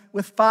them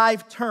with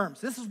 5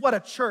 terms. This is what a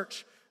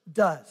church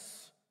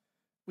does.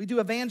 We do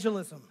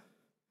evangelism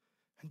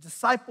and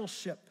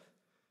discipleship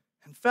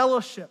and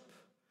fellowship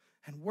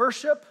and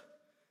worship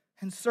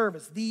and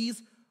service.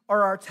 These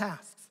are our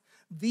tasks.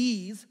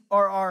 These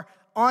are our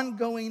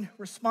ongoing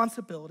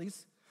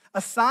responsibilities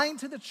assigned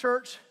to the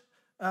church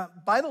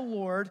by the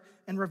Lord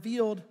and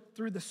revealed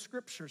through the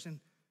scriptures. And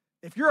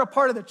if you're a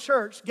part of the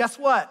church, guess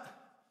what?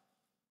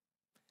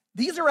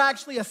 These are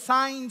actually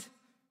assigned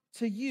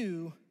to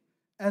you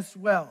as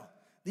well.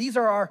 These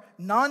are our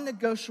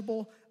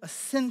non-negotiable,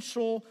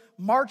 essential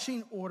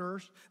marching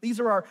orders.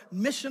 These are our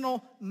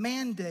missional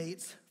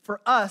mandates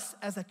for us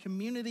as a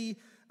community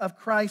of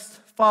Christ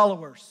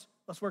followers.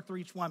 Let's work through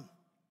each one.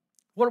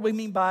 What do we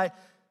mean by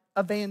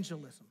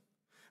evangelism?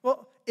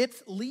 Well,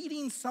 it's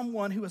leading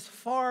someone who is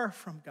far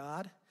from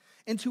God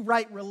into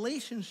right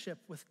relationship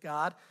with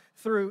God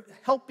through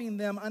helping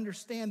them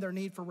understand their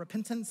need for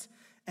repentance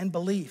and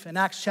belief. In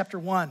Acts chapter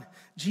 1,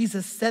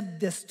 Jesus said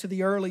this to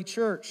the early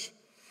church.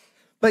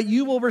 But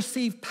you will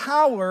receive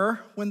power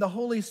when the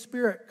Holy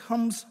Spirit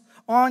comes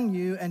on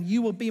you, and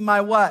you will be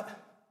my what?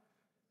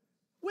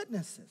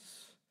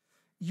 Witnesses.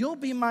 You'll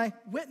be my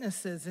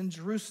witnesses in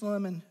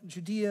Jerusalem and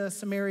Judea,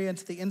 Samaria, and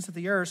to the ends of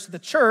the earth. So the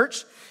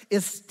church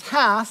is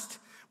tasked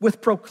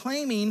with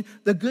proclaiming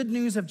the good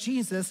news of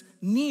Jesus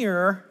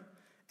near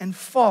and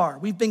far.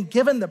 We've been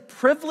given the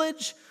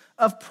privilege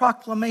of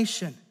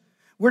proclamation.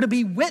 We're to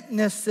be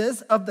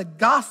witnesses of the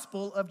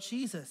gospel of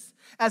Jesus.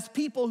 As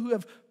people who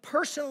have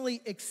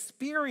personally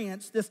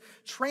experienced this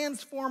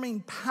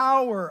transforming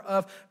power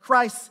of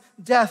Christ's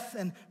death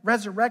and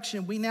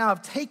resurrection, we now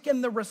have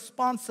taken the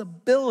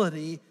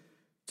responsibility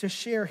to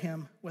share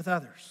him with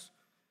others.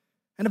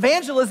 And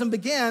evangelism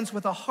begins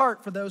with a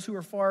heart for those who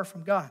are far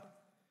from God.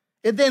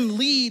 It then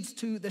leads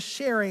to the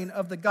sharing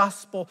of the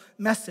gospel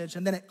message,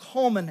 and then it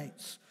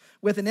culminates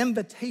with an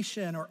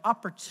invitation or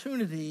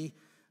opportunity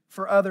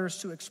for others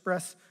to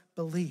express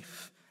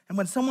belief. And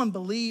when someone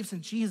believes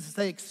in Jesus,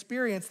 they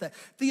experience that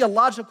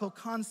theological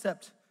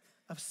concept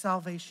of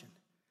salvation.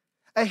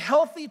 A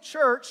healthy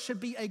church should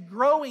be a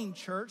growing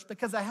church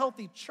because a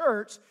healthy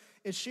church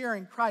is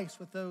sharing Christ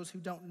with those who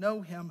don't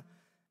know him,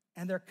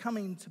 and they're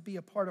coming to be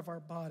a part of our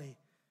body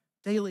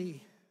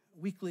daily,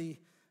 weekly,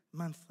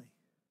 monthly.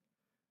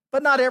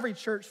 But not every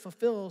church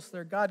fulfills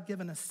their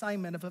God-given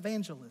assignment of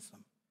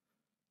evangelism.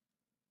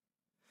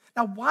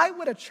 Now, why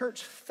would a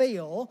church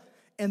fail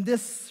in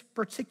this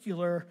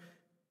particular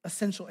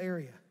essential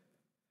area?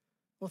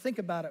 Well, think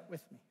about it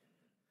with me.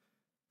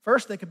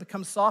 First, they could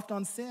become soft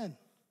on sin.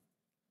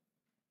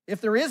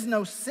 If there is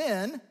no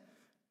sin,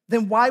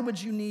 then why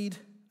would you need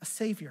a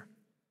Savior?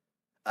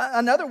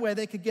 Another way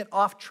they could get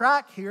off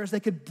track here is they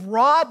could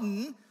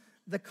broaden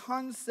the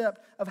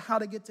concept of how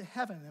to get to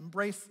heaven,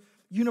 embrace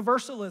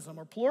universalism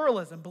or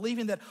pluralism,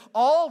 believing that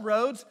all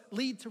roads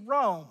lead to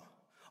Rome.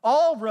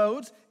 All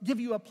roads give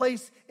you a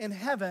place in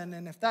heaven,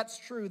 and if that's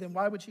true, then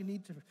why would you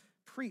need to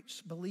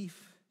preach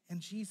belief in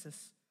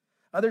Jesus?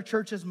 Other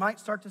churches might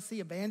start to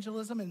see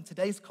evangelism in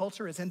today's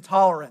culture as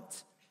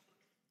intolerant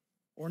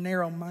or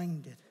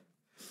narrow-minded.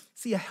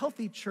 See, a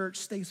healthy church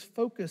stays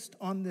focused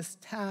on this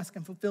task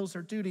and fulfills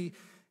their duty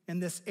in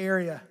this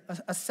area.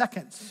 A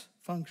second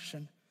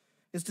function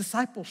is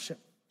discipleship.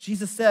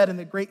 Jesus said in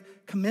the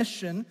Great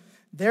Commission,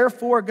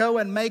 therefore go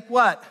and make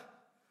what?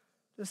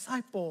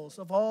 Disciples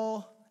of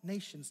all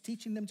nations,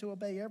 teaching them to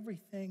obey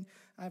everything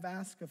I've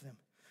asked of them.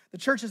 The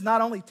church is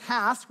not only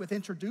tasked with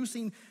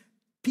introducing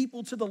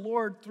people to the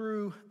Lord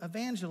through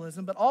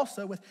evangelism, but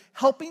also with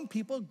helping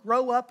people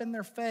grow up in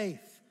their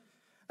faith.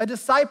 A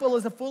disciple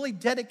is a fully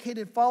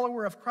dedicated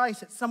follower of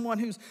Christ. It's someone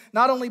who's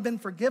not only been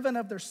forgiven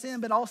of their sin,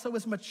 but also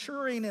is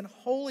maturing in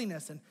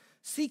holiness and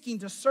seeking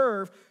to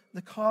serve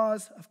the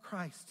cause of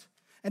Christ.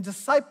 And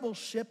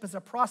discipleship is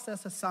a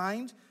process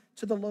assigned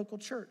to the local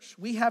church.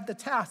 We have the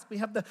task, we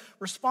have the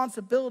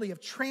responsibility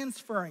of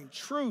transferring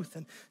truth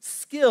and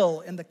skill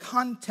in the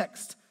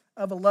context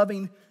of a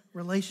loving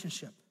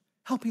relationship,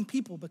 helping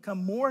people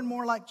become more and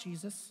more like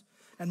Jesus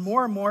and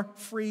more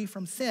free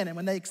from sin. And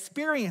when they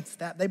experience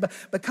that, they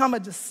become a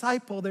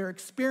disciple, they're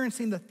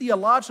experiencing the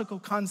theological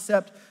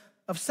concept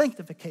of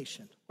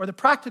sanctification or the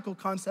practical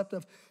concept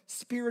of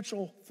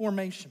spiritual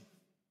formation.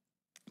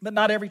 But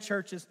not every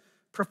church is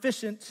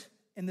proficient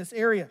in this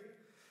area.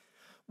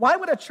 Why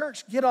would a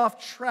church get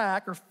off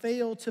track or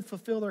fail to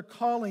fulfill their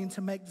calling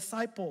to make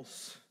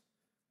disciples?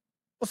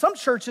 Well, some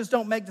churches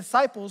don't make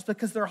disciples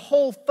because their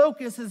whole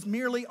focus is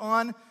merely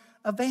on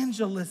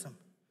evangelism.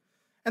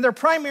 And their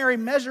primary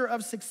measure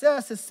of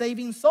success is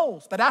saving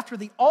souls. But after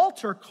the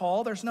altar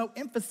call, there's no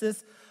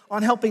emphasis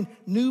on helping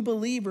new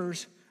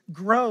believers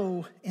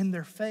grow in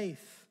their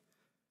faith.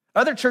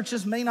 Other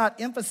churches may not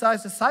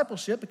emphasize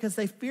discipleship because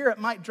they fear it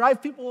might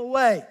drive people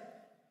away.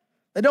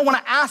 They don't want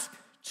to ask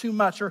too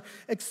much or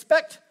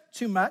expect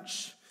too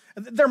much.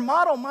 Their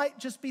model might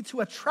just be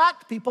to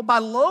attract people by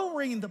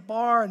lowering the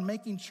bar and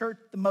making church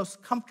the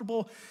most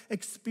comfortable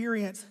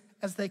experience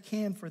as they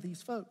can for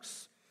these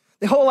folks.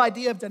 The whole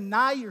idea of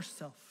deny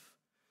yourself,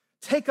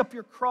 take up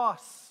your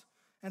cross,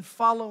 and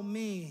follow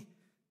me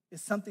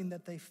is something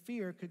that they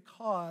fear could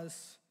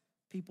cause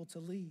people to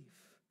leave.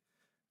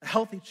 A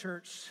healthy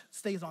church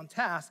stays on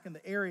task in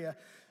the area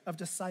of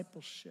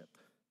discipleship.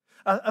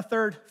 A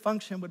third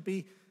function would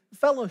be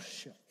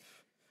fellowship.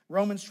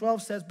 Romans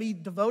 12 says, be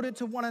devoted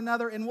to one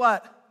another in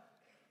what?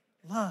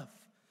 Love.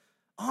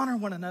 Honor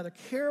one another.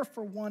 Care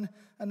for one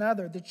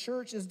another. The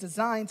church is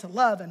designed to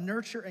love and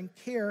nurture and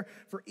care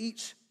for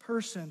each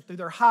person through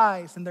their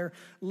highs and their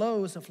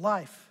lows of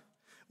life.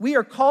 We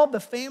are called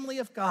the family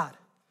of God.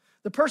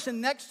 The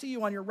person next to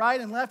you on your right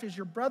and left is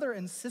your brother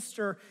and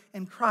sister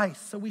in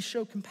Christ. So we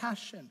show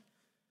compassion.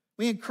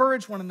 We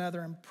encourage one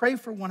another and pray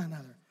for one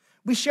another.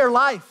 We share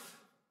life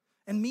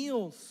and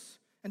meals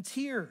and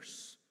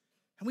tears.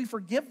 And we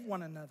forgive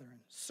one another and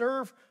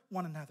serve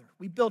one another.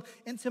 We build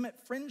intimate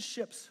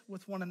friendships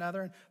with one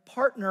another and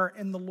partner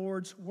in the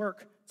Lord's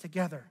work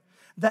together.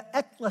 The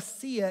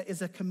ecclesia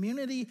is a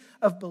community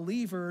of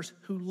believers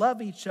who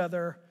love each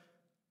other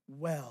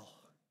well.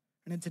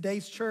 And in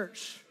today's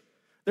church,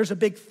 there's a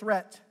big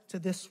threat to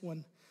this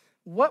one.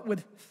 What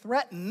would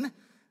threaten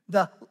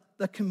the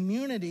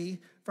community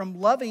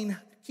from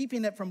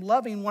keeping it from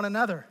loving one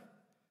another?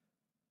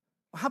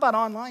 Well, how about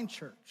online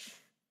church?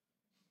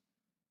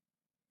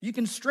 You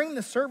can stream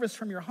the service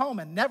from your home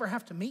and never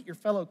have to meet your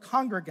fellow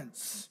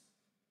congregants.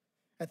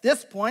 At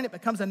this point, it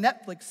becomes a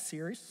Netflix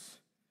series.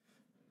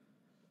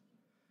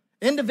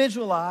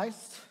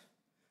 Individualized,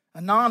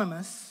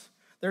 anonymous.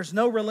 There's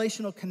no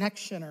relational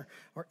connection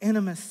or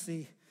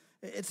intimacy.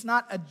 It's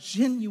not a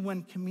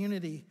genuine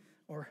community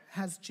or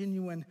has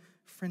genuine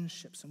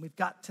friendships. And we've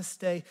got to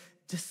stay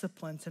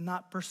disciplined to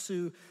not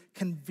pursue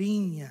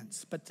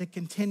convenience, but to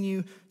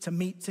continue to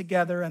meet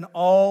together, and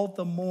all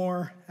the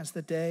more as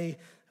the day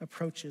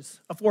approaches.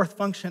 A fourth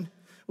function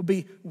would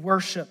be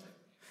worship.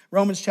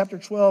 Romans chapter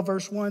 12,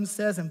 verse 1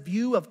 says, in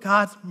view of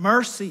God's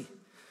mercy,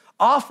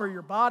 offer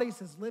your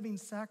bodies as living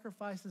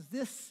sacrifices.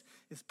 This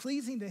is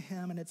pleasing to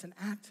him, and it's an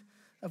act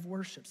of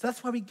worship. So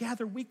that's why we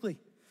gather weekly,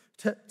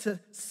 to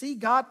see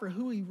God for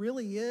who he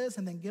really is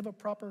and then give a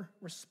proper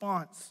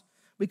response.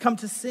 We come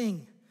to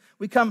sing.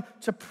 We come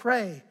to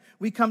pray.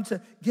 We come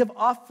to give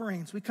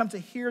offerings. We come to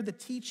hear the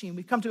teaching.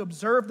 We come to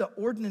observe the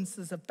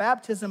ordinances of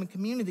baptism and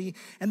community.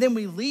 And then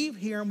we leave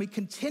here and we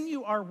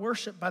continue our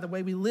worship by the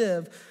way we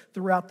live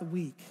throughout the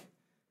week.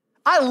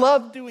 I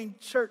love doing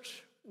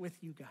church with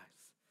you guys.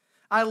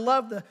 I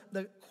love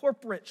the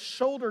corporate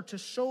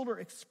shoulder-to-shoulder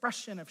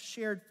expression of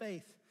shared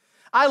faith.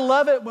 I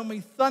love it when we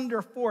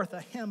thunder forth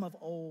a hymn of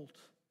old.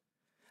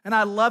 And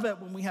I love it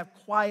when we have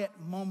quiet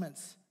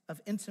moments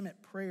of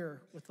intimate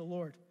prayer with the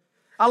Lord.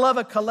 I love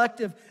a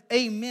collective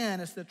amen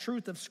as the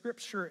truth of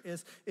Scripture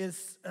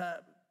is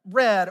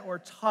read or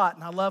taught.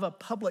 And I love a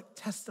public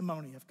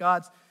testimony of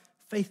God's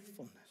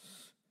faithfulness.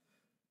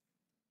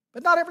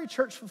 But not every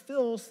church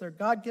fulfills their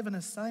God-given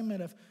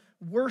assignment of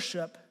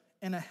worship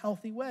in a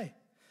healthy way.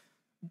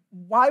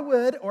 Why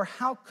would or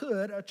how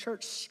could a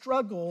church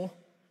struggle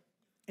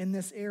in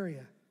this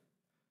area?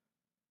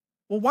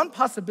 Well, one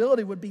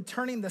possibility would be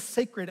turning the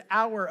sacred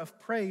hour of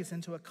praise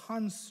into a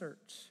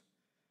concert.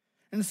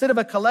 Instead of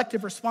a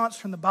collective response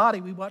from the body,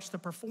 we watch the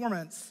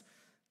performance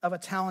of a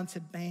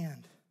talented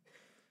band.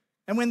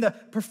 And when the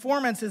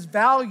performance is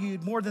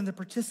valued more than the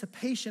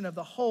participation of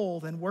the whole,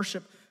 then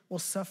worship will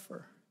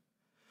suffer.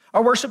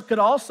 Our worship could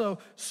also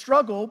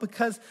struggle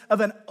because of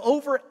an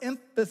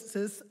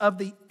overemphasis of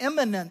the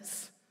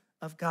immanence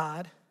of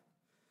God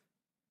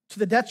to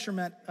the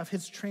detriment of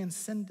his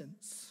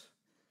transcendence.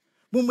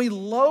 When we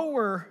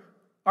lower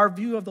our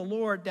view of the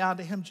Lord down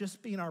to him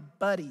just being our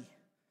buddy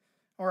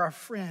or our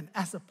friend,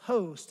 as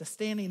opposed to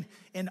standing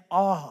in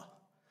awe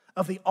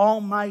of the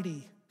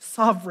almighty,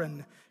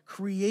 sovereign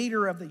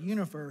creator of the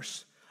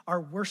universe, our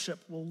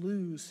worship will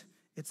lose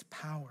its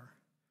power.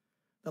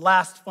 The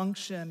last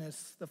function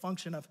is the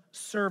function of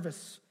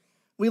service.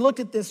 We looked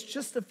at this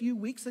just a few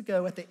weeks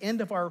ago at the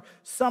end of our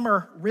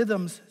Summer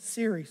Rhythms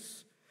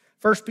series.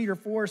 1 Peter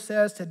 4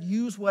 says to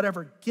use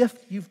whatever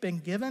gift you've been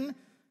given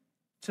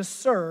to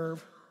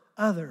serve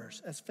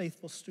others as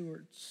faithful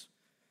stewards.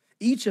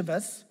 Each of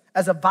us,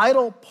 as a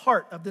vital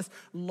part of this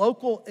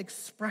local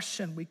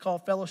expression we call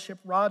Fellowship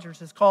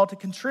Rogers, is called to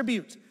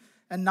contribute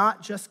and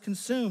not just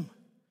consume.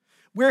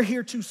 We're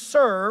here to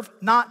serve,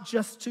 not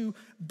just to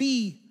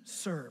be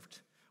served.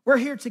 We're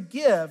here to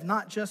give,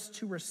 not just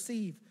to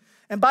receive.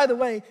 And by the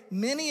way,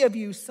 many of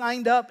you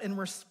signed up in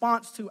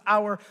response to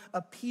our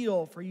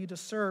appeal for you to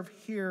serve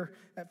here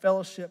at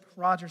Fellowship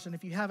Rogers. And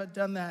if you haven't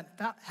done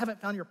that, haven't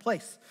found your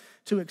place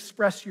to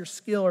express your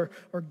skill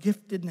or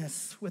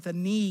giftedness with a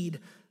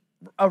need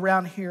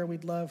around here,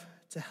 we'd love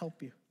to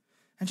help you.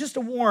 And just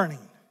a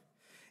warning,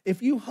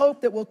 if you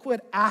hope that we'll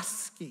quit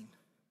asking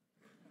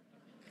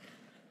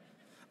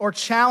or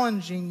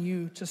challenging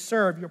you to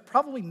serve, you'll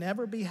probably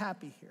never be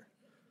happy here.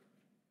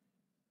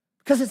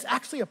 Because it's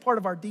actually a part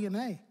of our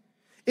DNA.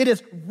 It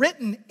is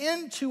written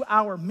into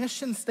our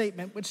mission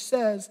statement, which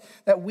says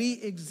that we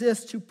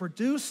exist to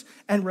produce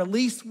and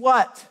release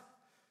what?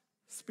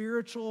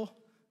 Spiritual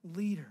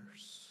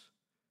leaders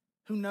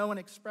who know and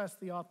express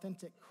the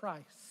authentic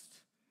Christ.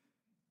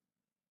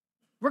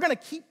 We're going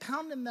to keep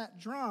pounding that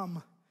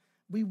drum.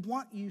 We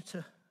want you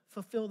to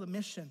fulfill the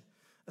mission.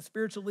 A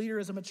spiritual leader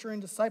is a maturing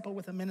disciple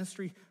with a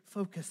ministry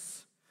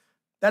focus.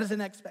 That is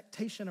an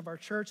expectation of our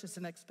church. It's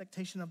an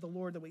expectation of the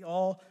Lord that we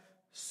all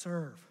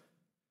serve.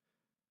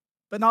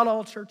 But not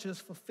all churches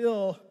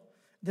fulfill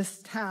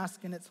this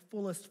task in its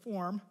fullest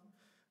form.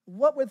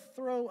 What would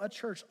throw a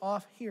church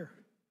off here?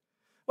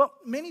 Well,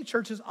 many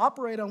churches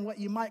operate on what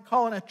you might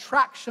call an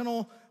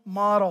attractional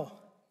model.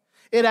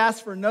 It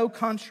asks for no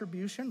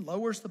contribution,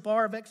 lowers the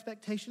bar of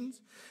expectations.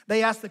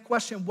 They ask the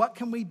question, what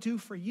can we do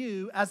for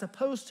you, as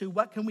opposed to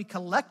what can we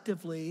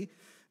collectively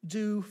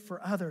do for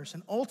others?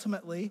 And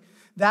ultimately,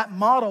 that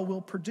model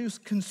will produce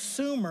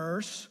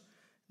consumers,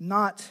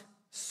 not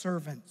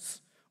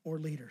servants or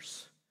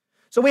leaders.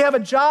 So we have a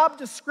job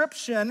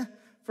description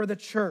for the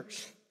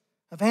church: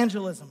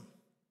 evangelism,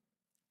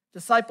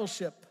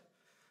 discipleship,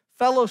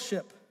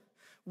 fellowship,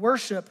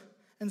 worship,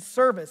 and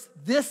service.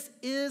 This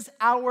is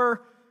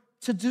our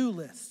to-do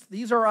list.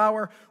 These are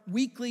our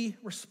weekly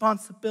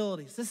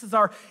responsibilities. This is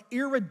our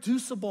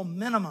irreducible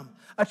minimum.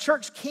 A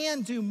church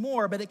can do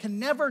more, but it can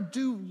never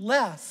do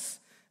less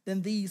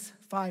than these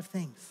 5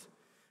 things.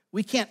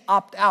 We can't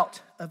opt out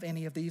of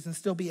any of these and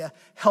still be a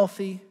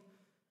healthy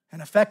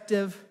and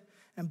effective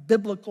and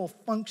biblical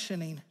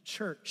functioning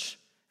church.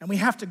 And we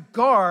have to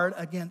guard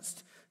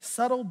against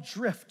subtle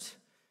drift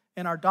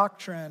in our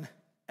doctrine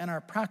and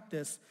our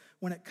practice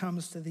when it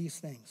comes to these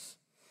things.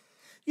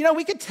 You know,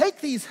 we could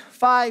take these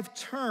 5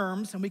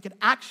 terms and we could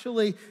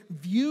actually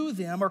view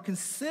them or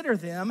consider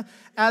them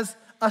as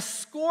a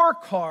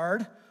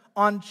scorecard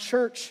on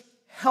church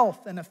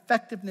health and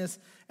effectiveness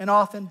and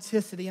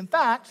authenticity. In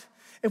fact,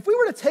 if we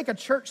were to take a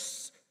church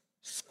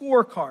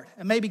scorecard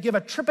and maybe give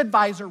a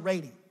TripAdvisor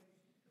rating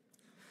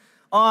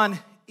on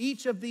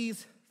each of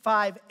these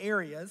 5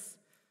 areas,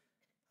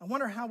 I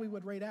wonder how we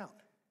would rate out.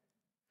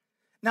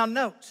 Now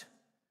note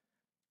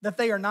that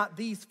they are not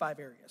these 5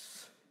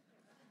 areas.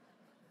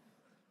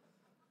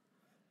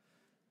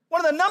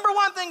 One of the number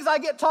one things I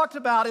get talked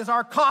about is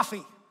our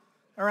coffee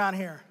around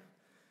here.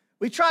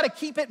 We try to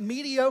keep it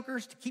mediocre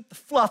to keep the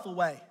fluff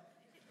away.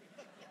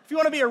 If you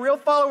want to be a real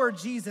follower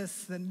of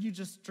Jesus, then you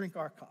just drink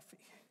our coffee.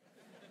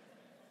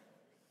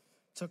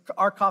 So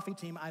our coffee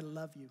team, I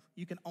love you.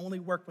 You can only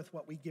work with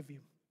what we give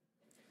you.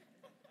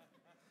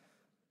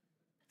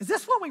 Is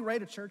this what we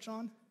rate a church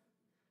on?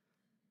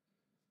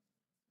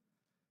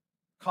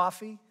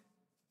 Coffee?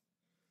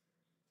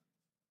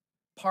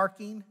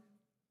 Parking?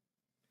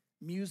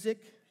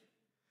 Music?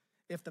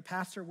 If the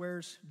pastor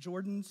wears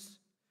Jordans?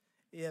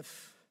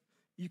 If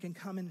you can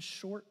come in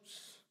shorts?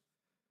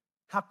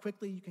 How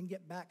quickly you can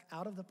get back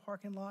out of the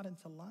parking lot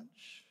into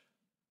lunch?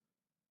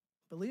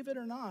 Believe it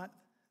or not,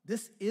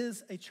 this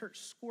is a church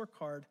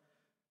scorecard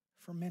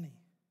for many.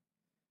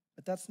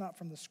 But that's not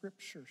from the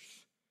scriptures.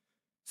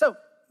 So,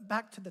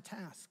 back to the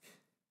task.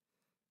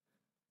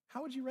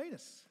 How would you rate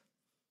us?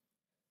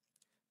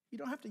 You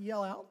don't have to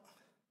yell out.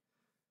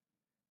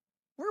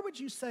 Where would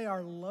you say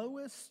our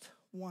lowest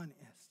one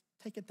is?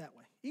 Take it that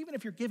way. Even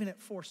if you're giving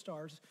it 4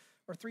 stars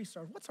or 3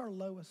 stars, what's our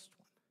lowest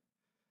one?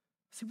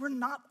 See, we're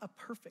not a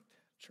perfect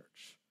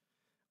church.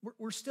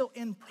 We're still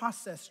in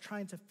process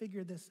trying to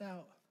figure this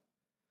out.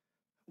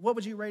 What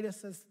would you rate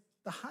us as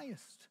the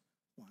highest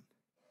one?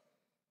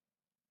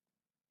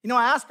 You know,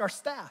 I asked our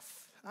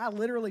staff. I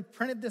literally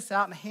printed this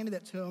out and handed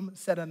it to them and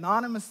said,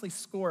 anonymously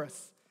score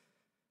us.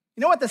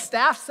 You know what the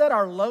staff said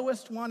our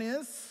lowest one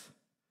is?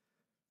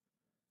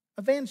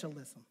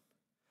 Evangelism.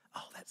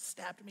 Oh, that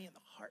stabbed me in the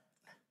heart.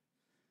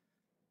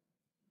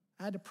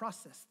 I had to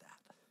process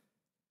that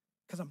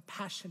because I'm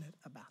passionate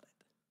about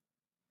it.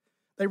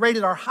 They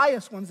rated our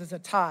highest ones as a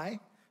tie: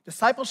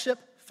 discipleship,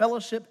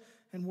 fellowship,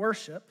 and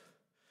worship.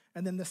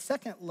 And then the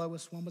second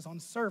lowest one was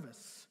on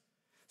service.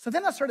 So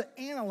then I started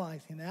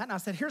analyzing that, and I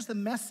said, here's the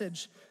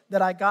message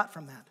that I got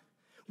from that.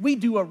 We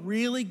do a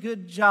really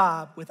good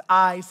job with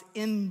eyes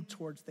in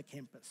towards the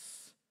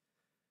campus,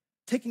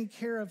 taking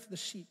care of the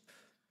sheep,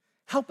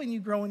 helping you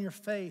grow in your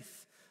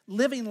faith,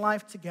 living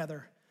life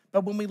together.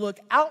 But when we look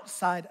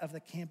outside of the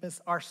campus,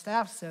 our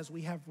staff says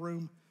we have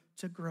room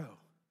to grow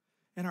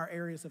in our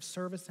areas of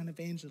service and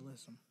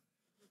evangelism.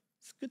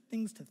 It's good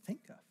things to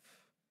think of.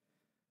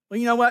 Well,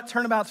 you know what?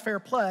 Turnabout's fair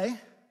play.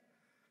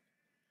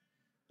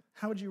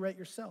 How would you rate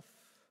yourself?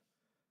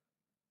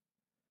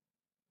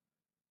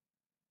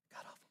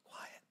 Got awful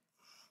quiet.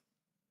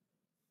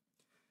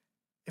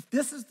 If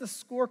this is the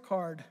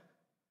scorecard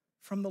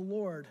from the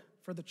Lord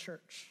for the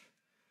church,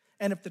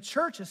 and if the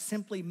church is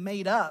simply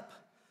made up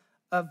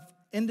of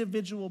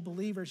individual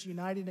believers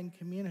united in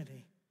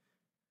community,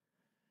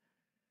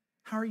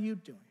 how are you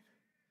doing?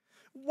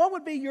 What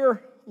would be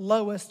your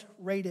lowest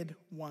rated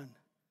one?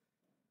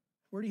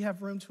 Where do you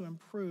have room to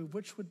improve?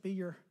 Which would be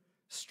your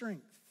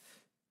strength?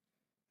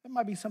 That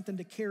might be something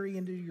to carry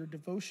into your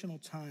devotional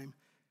time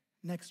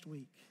next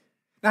week.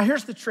 Now,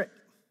 here's the trick.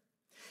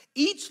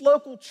 Each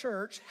local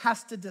church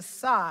has to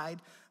decide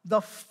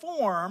the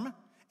form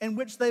in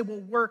which they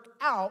will work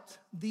out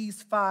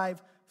these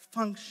 5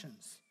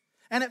 functions.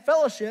 And at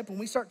Fellowship, when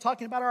we start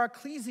talking about our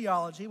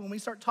ecclesiology, when we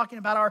start talking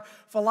about our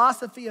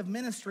philosophy of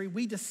ministry,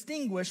 we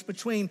distinguish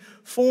between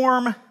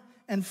form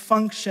and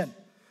function.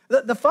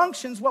 The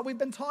functions, what we've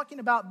been talking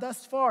about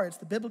thus far, it's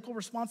the biblical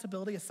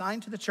responsibility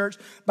assigned to the church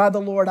by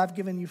the Lord. I've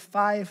given you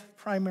 5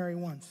 primary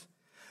ones.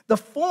 The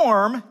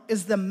form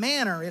is the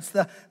manner, it's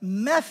the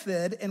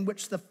method in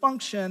which the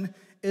function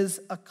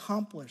is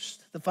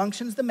accomplished. The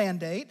function is the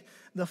mandate,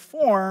 the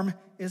form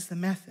is the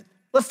method.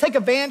 Let's take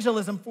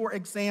evangelism, for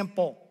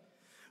example.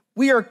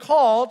 We are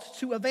called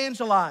to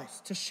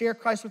evangelize, to share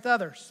Christ with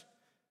others.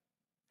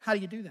 How do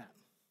you do that?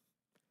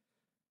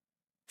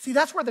 See,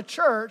 that's where the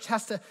church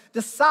has to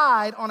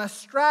decide on a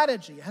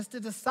strategy, has to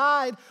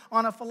decide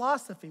on a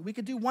philosophy. We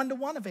could do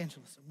one-to-one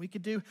evangelism. We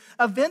could do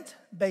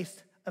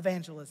event-based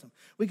evangelism.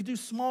 We could do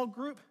small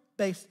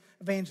group-based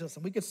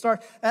evangelism. We could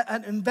start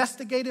an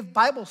investigative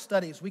Bible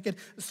studies. We could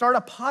start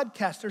a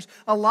podcast. There's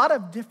a lot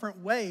of different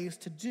ways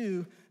to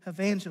do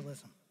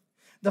evangelism.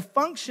 The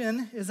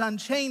function is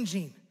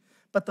unchanging,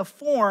 but the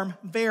form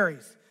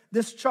varies.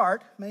 This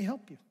chart may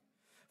help you.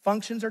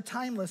 Functions are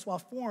timeless while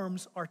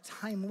forms are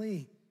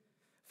timely.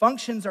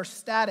 Functions are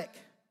static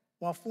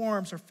while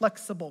forms are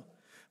flexible.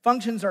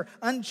 Functions are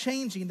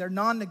unchanging, they're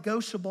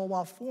non-negotiable,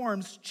 while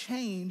forms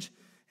change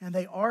and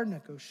they are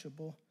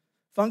negotiable.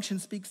 Function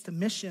speaks to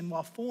mission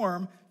while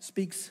form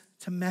speaks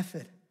to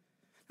method.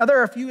 Now, there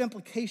are a few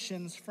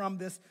implications from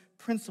this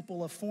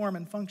principle of form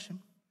and function.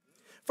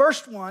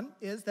 First one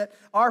is that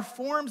our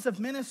forms of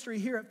ministry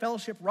here at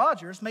Fellowship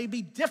Rogers may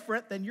be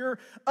different than your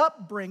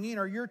upbringing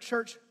or your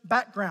church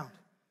background.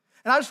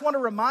 And I just want to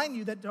remind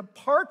you that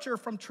departure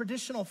from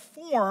traditional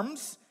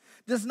forms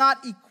does not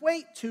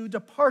equate to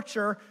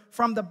departure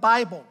from the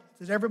Bible.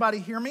 Does everybody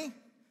hear me?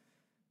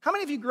 How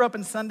many of you grew up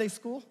in Sunday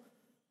school?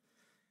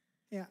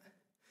 Yeah.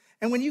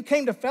 And when you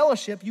came to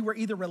Fellowship, you were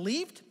either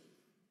relieved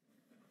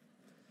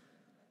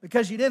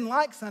because you didn't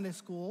like Sunday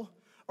school,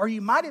 or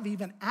you might have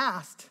even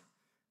asked,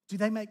 do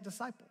they make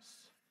disciples?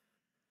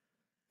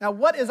 Now,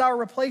 what is our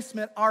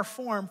replacement, our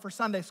form for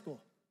Sunday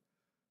school?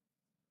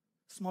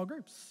 Small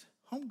groups.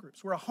 Home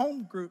groups. We're a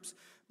home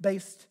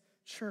groups-based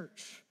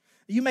church.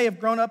 You may have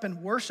grown up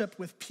and worshiped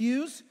with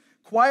pews,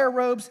 choir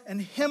robes,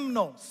 and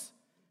hymnals.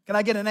 Can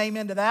I get an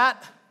amen to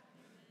that?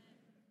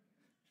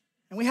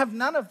 And we have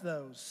none of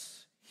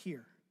those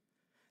here.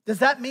 Does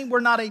that mean we're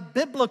not a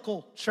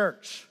biblical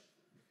church?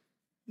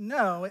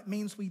 No, it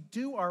means we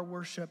do our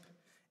worship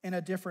in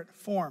a different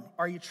form.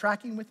 Are you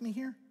tracking with me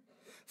here?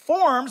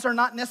 Forms are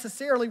not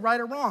necessarily right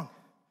or wrong.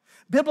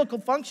 Biblical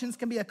functions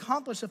can be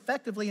accomplished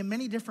effectively in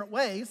many different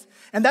ways,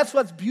 and that's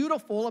what's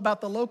beautiful about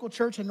the local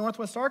church in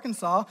Northwest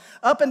Arkansas.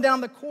 Up and down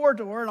the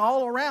corridor and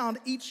all around,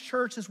 each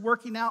church is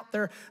working out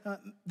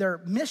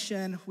their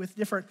mission with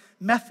different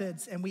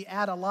methods, and we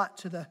add a lot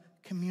to the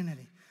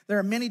community. There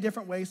are many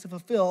different ways to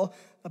fulfill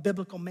a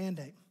biblical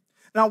mandate.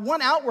 Now,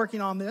 one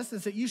outworking on this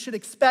is that you should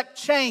expect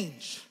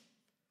change,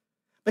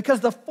 because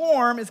the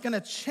form is going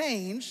to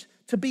change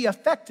to be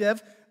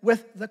effective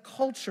with the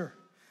culture.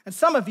 And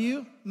some of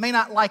you may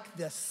not like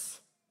this.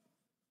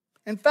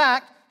 In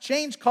fact,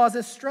 change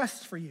causes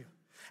stress for you.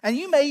 And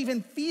you may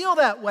even feel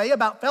that way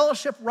about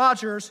Fellowship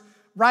Rogers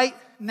right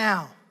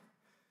now,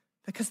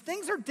 because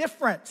things are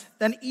different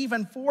than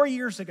even 4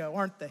 years ago,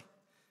 aren't they?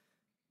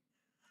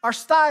 Our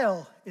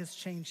style is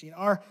changing.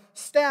 Our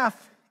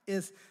staff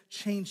is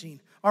changing.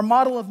 Our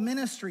model of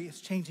ministry is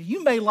changing.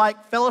 You may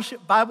like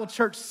Fellowship Bible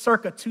Church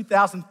circa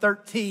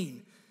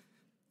 2013.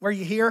 Were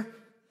you here?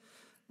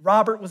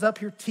 Robert was up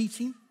here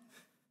teaching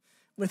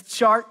with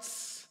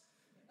charts,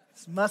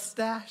 his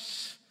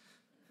mustache.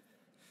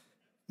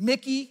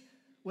 Mickey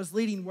was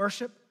leading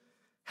worship.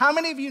 How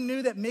many of you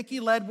knew that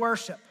Mickey led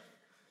worship?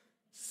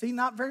 See,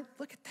 not very,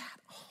 look at that.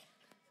 Oh,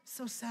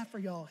 so sad for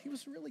y'all. He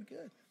was really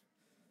good.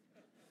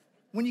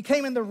 When you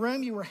came in the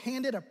room, you were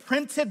handed a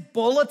printed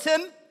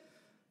bulletin.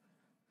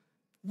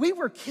 We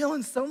were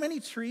killing so many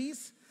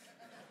trees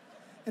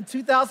in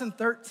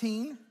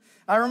 2013.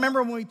 I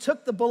remember when we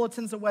took the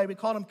bulletins away, we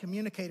called them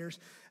communicators.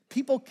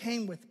 People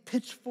came with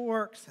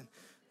pitchforks and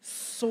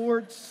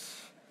swords.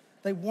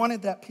 They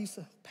wanted that piece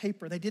of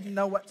paper. They didn't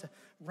know what to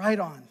write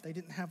on. They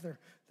didn't have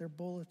their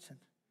bulletin.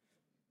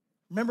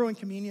 Remember when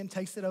communion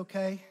tasted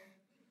okay?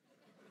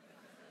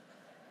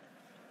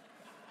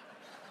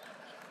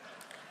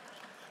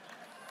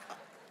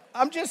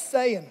 I'm just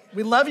saying,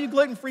 we love you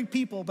gluten-free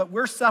people, but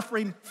we're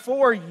suffering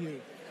for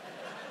you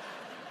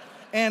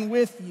and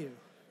with you.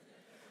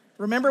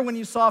 Remember when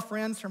you saw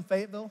friends from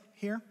Fayetteville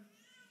here?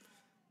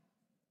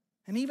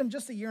 And even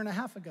just a year and a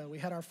half ago, we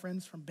had our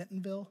friends from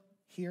Bentonville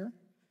here.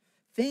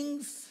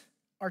 Things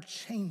are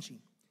changing,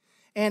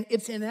 and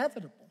it's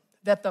inevitable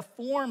that the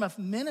form of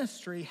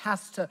ministry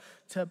has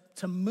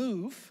to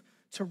move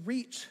to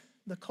reach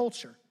the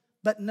culture.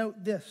 But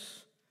note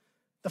this,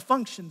 the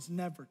functions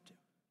never do.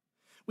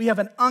 We have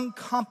an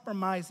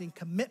uncompromising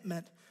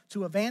commitment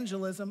to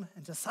evangelism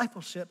and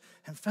discipleship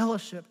and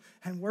fellowship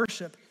and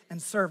worship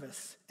and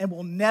service. And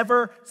we'll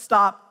never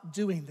stop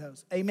doing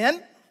those.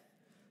 Amen?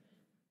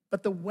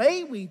 But the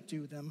way we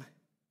do them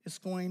is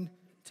going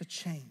to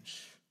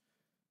change.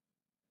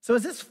 So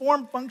is this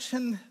form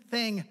function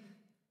thing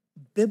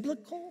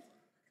biblical?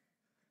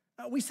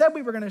 We said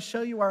we were going to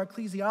show you our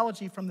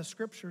ecclesiology from the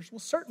scriptures. Well,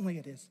 certainly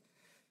it is.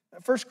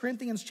 1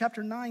 Corinthians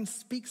chapter 9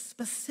 speaks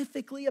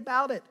specifically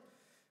about it.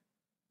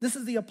 This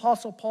is the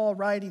Apostle Paul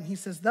writing. He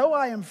says, though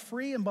I am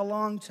free and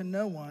belong to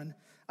no one,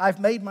 I've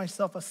made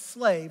myself a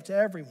slave to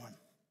everyone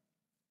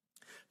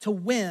to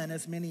win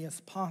as many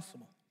as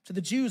possible. To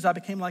the Jews, I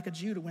became like a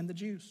Jew to win the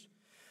Jews.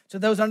 To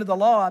those under the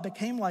law, I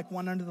became like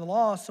one under the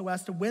law so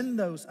as to win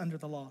those under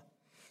the law.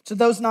 To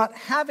those not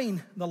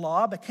having the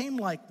law, I became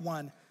like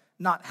one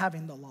not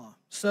having the law.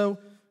 So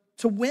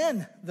to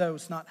win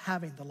those not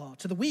having the law.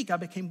 To the weak, I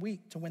became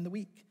weak to win the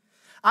weak.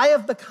 I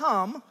have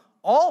become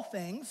all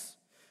things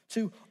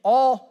to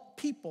all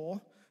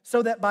people,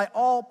 so that by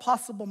all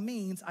possible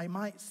means I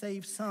might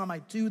save some. I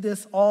do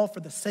this all for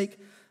the sake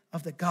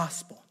of the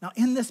gospel. Now,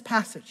 in this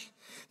passage,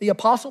 the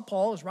Apostle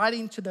Paul is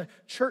writing to the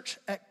church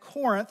at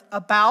Corinth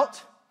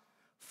about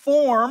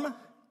form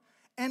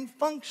and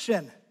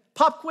function.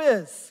 Pop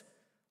quiz.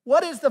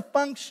 What is the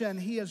function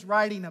he is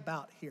writing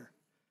about here?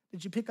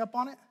 Did you pick up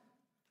on it?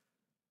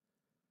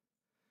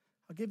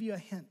 I'll give you a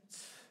hint.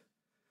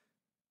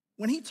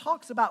 When he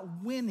talks about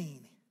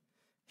winning,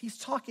 he's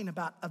talking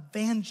about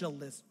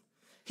evangelism.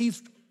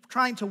 He's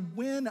trying to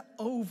win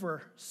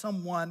over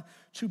someone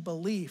to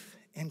belief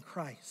in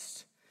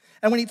Christ.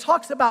 And when he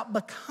talks about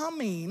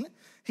becoming,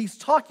 he's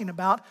talking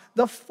about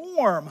the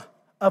form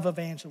of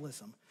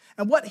evangelism.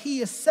 And what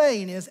he is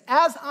saying is,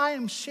 as I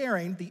am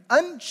sharing the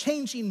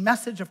unchanging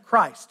message of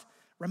Christ,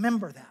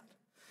 remember that,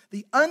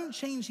 the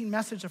unchanging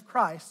message of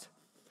Christ,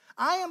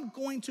 I am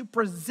going to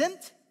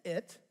present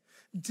it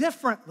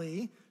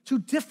differently to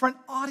different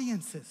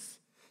audiences.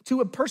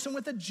 To a person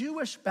with a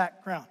Jewish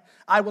background,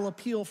 I will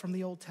appeal from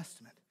the Old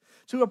Testament.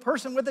 To a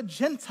person with a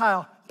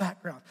Gentile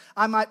background,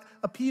 I might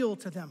appeal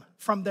to them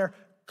from their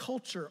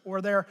culture or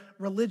their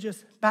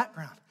religious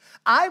background.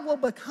 I will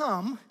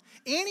become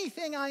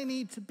anything I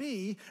need to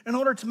be in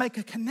order to make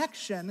a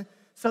connection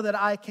so that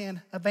I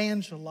can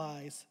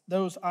evangelize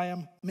those I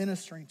am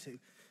ministering to.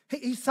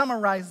 He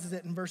summarizes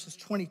it in verses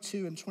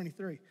 22 and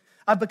 23.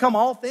 I've become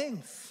all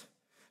things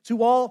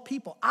to all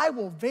people. I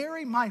will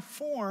vary my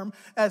form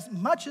as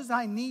much as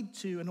I need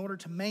to in order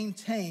to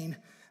maintain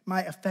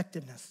my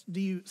effectiveness.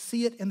 Do you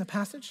see it in the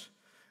passage?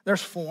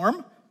 There's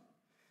form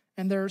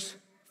and there's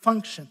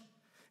function.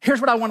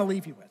 Here's what I want to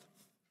leave you with.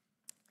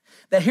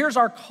 That here's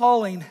our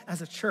calling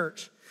as a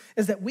church,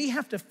 is that we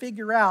have to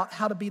figure out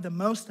how to be the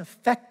most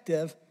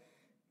effective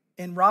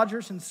in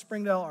Rogers and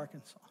Springdale,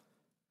 Arkansas.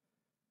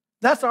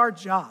 That's our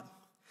job.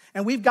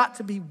 And we've got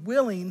to be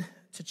willing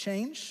to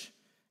change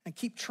and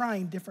keep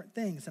trying different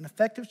things. An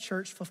effective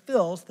church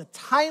fulfills the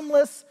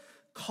timeless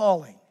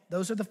calling.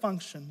 Those are the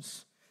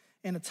functions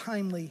in a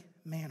timely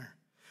manner.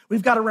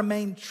 We've got to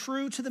remain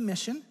true to the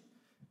mission,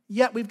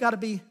 yet we've got to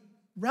be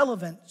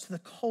relevant to the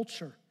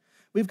culture.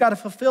 We've got to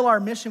fulfill our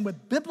mission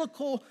with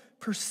biblical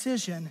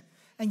precision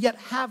and yet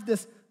have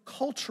this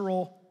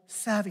cultural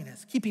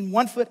savviness, keeping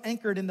 1 foot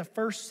anchored in the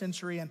first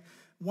century and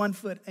 1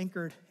 foot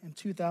anchored in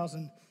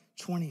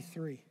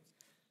 2023.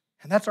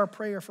 And that's our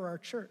prayer for our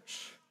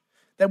church,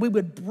 that we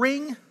would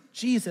bring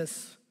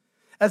Jesus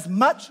as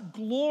much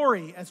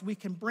glory as we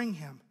can bring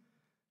him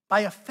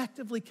by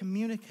effectively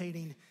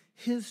communicating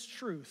his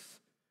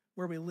truth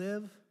where we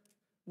live,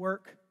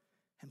 work,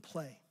 and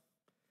play.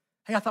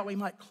 Hey, I thought we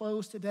might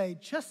close today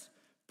just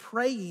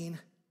praying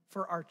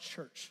for our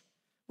church.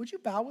 Would you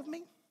bow with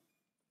me?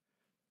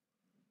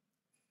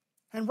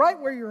 And right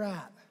where you're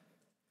at,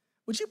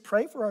 would you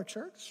pray for our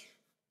church?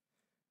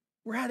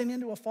 We're heading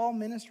into a fall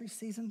ministry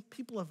season.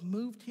 People have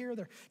moved here.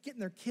 They're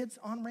getting their kids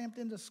on-ramped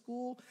into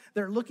school.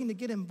 They're looking to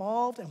get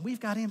involved, and we've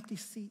got empty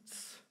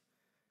seats.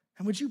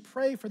 And would you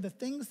pray for the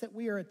things that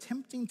we are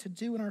attempting to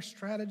do in our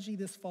strategy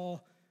this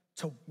fall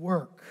to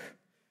work,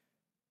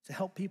 to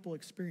help people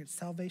experience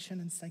salvation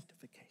and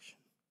sanctification?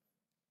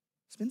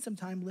 Spend some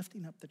time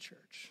lifting up the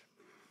church.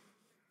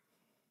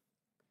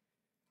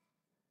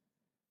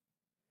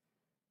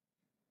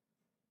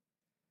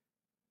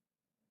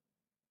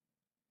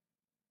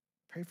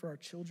 Pray for our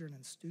children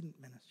and student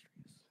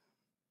ministries.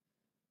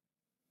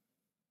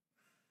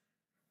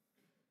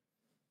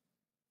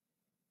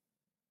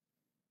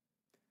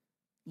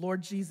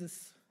 Lord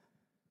Jesus,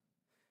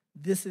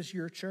 this is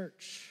your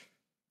church.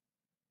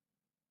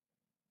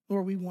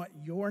 Lord, we want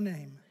your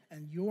name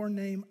and your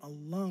name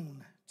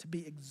alone to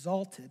be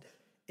exalted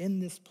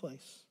in this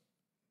place.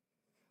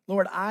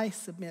 Lord, I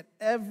submit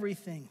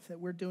everything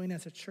that we're doing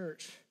as a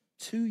church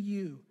to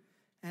you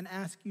and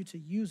ask you to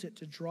use it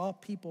to draw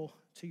people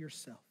to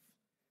yourself.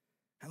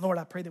 And Lord,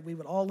 I pray that we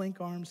would all link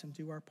arms and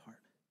do our part.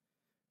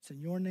 It's in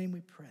your name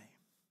we pray.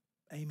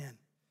 Amen.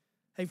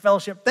 Hey,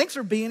 fellowship, thanks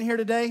for being here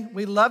today.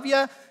 We love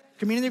you.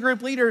 Community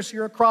group leaders,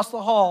 you're across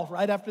the hall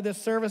right after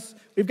this service.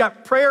 We've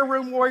got prayer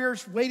room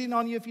warriors waiting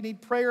on you if you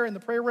need prayer in the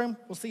prayer room.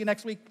 We'll see you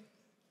next week.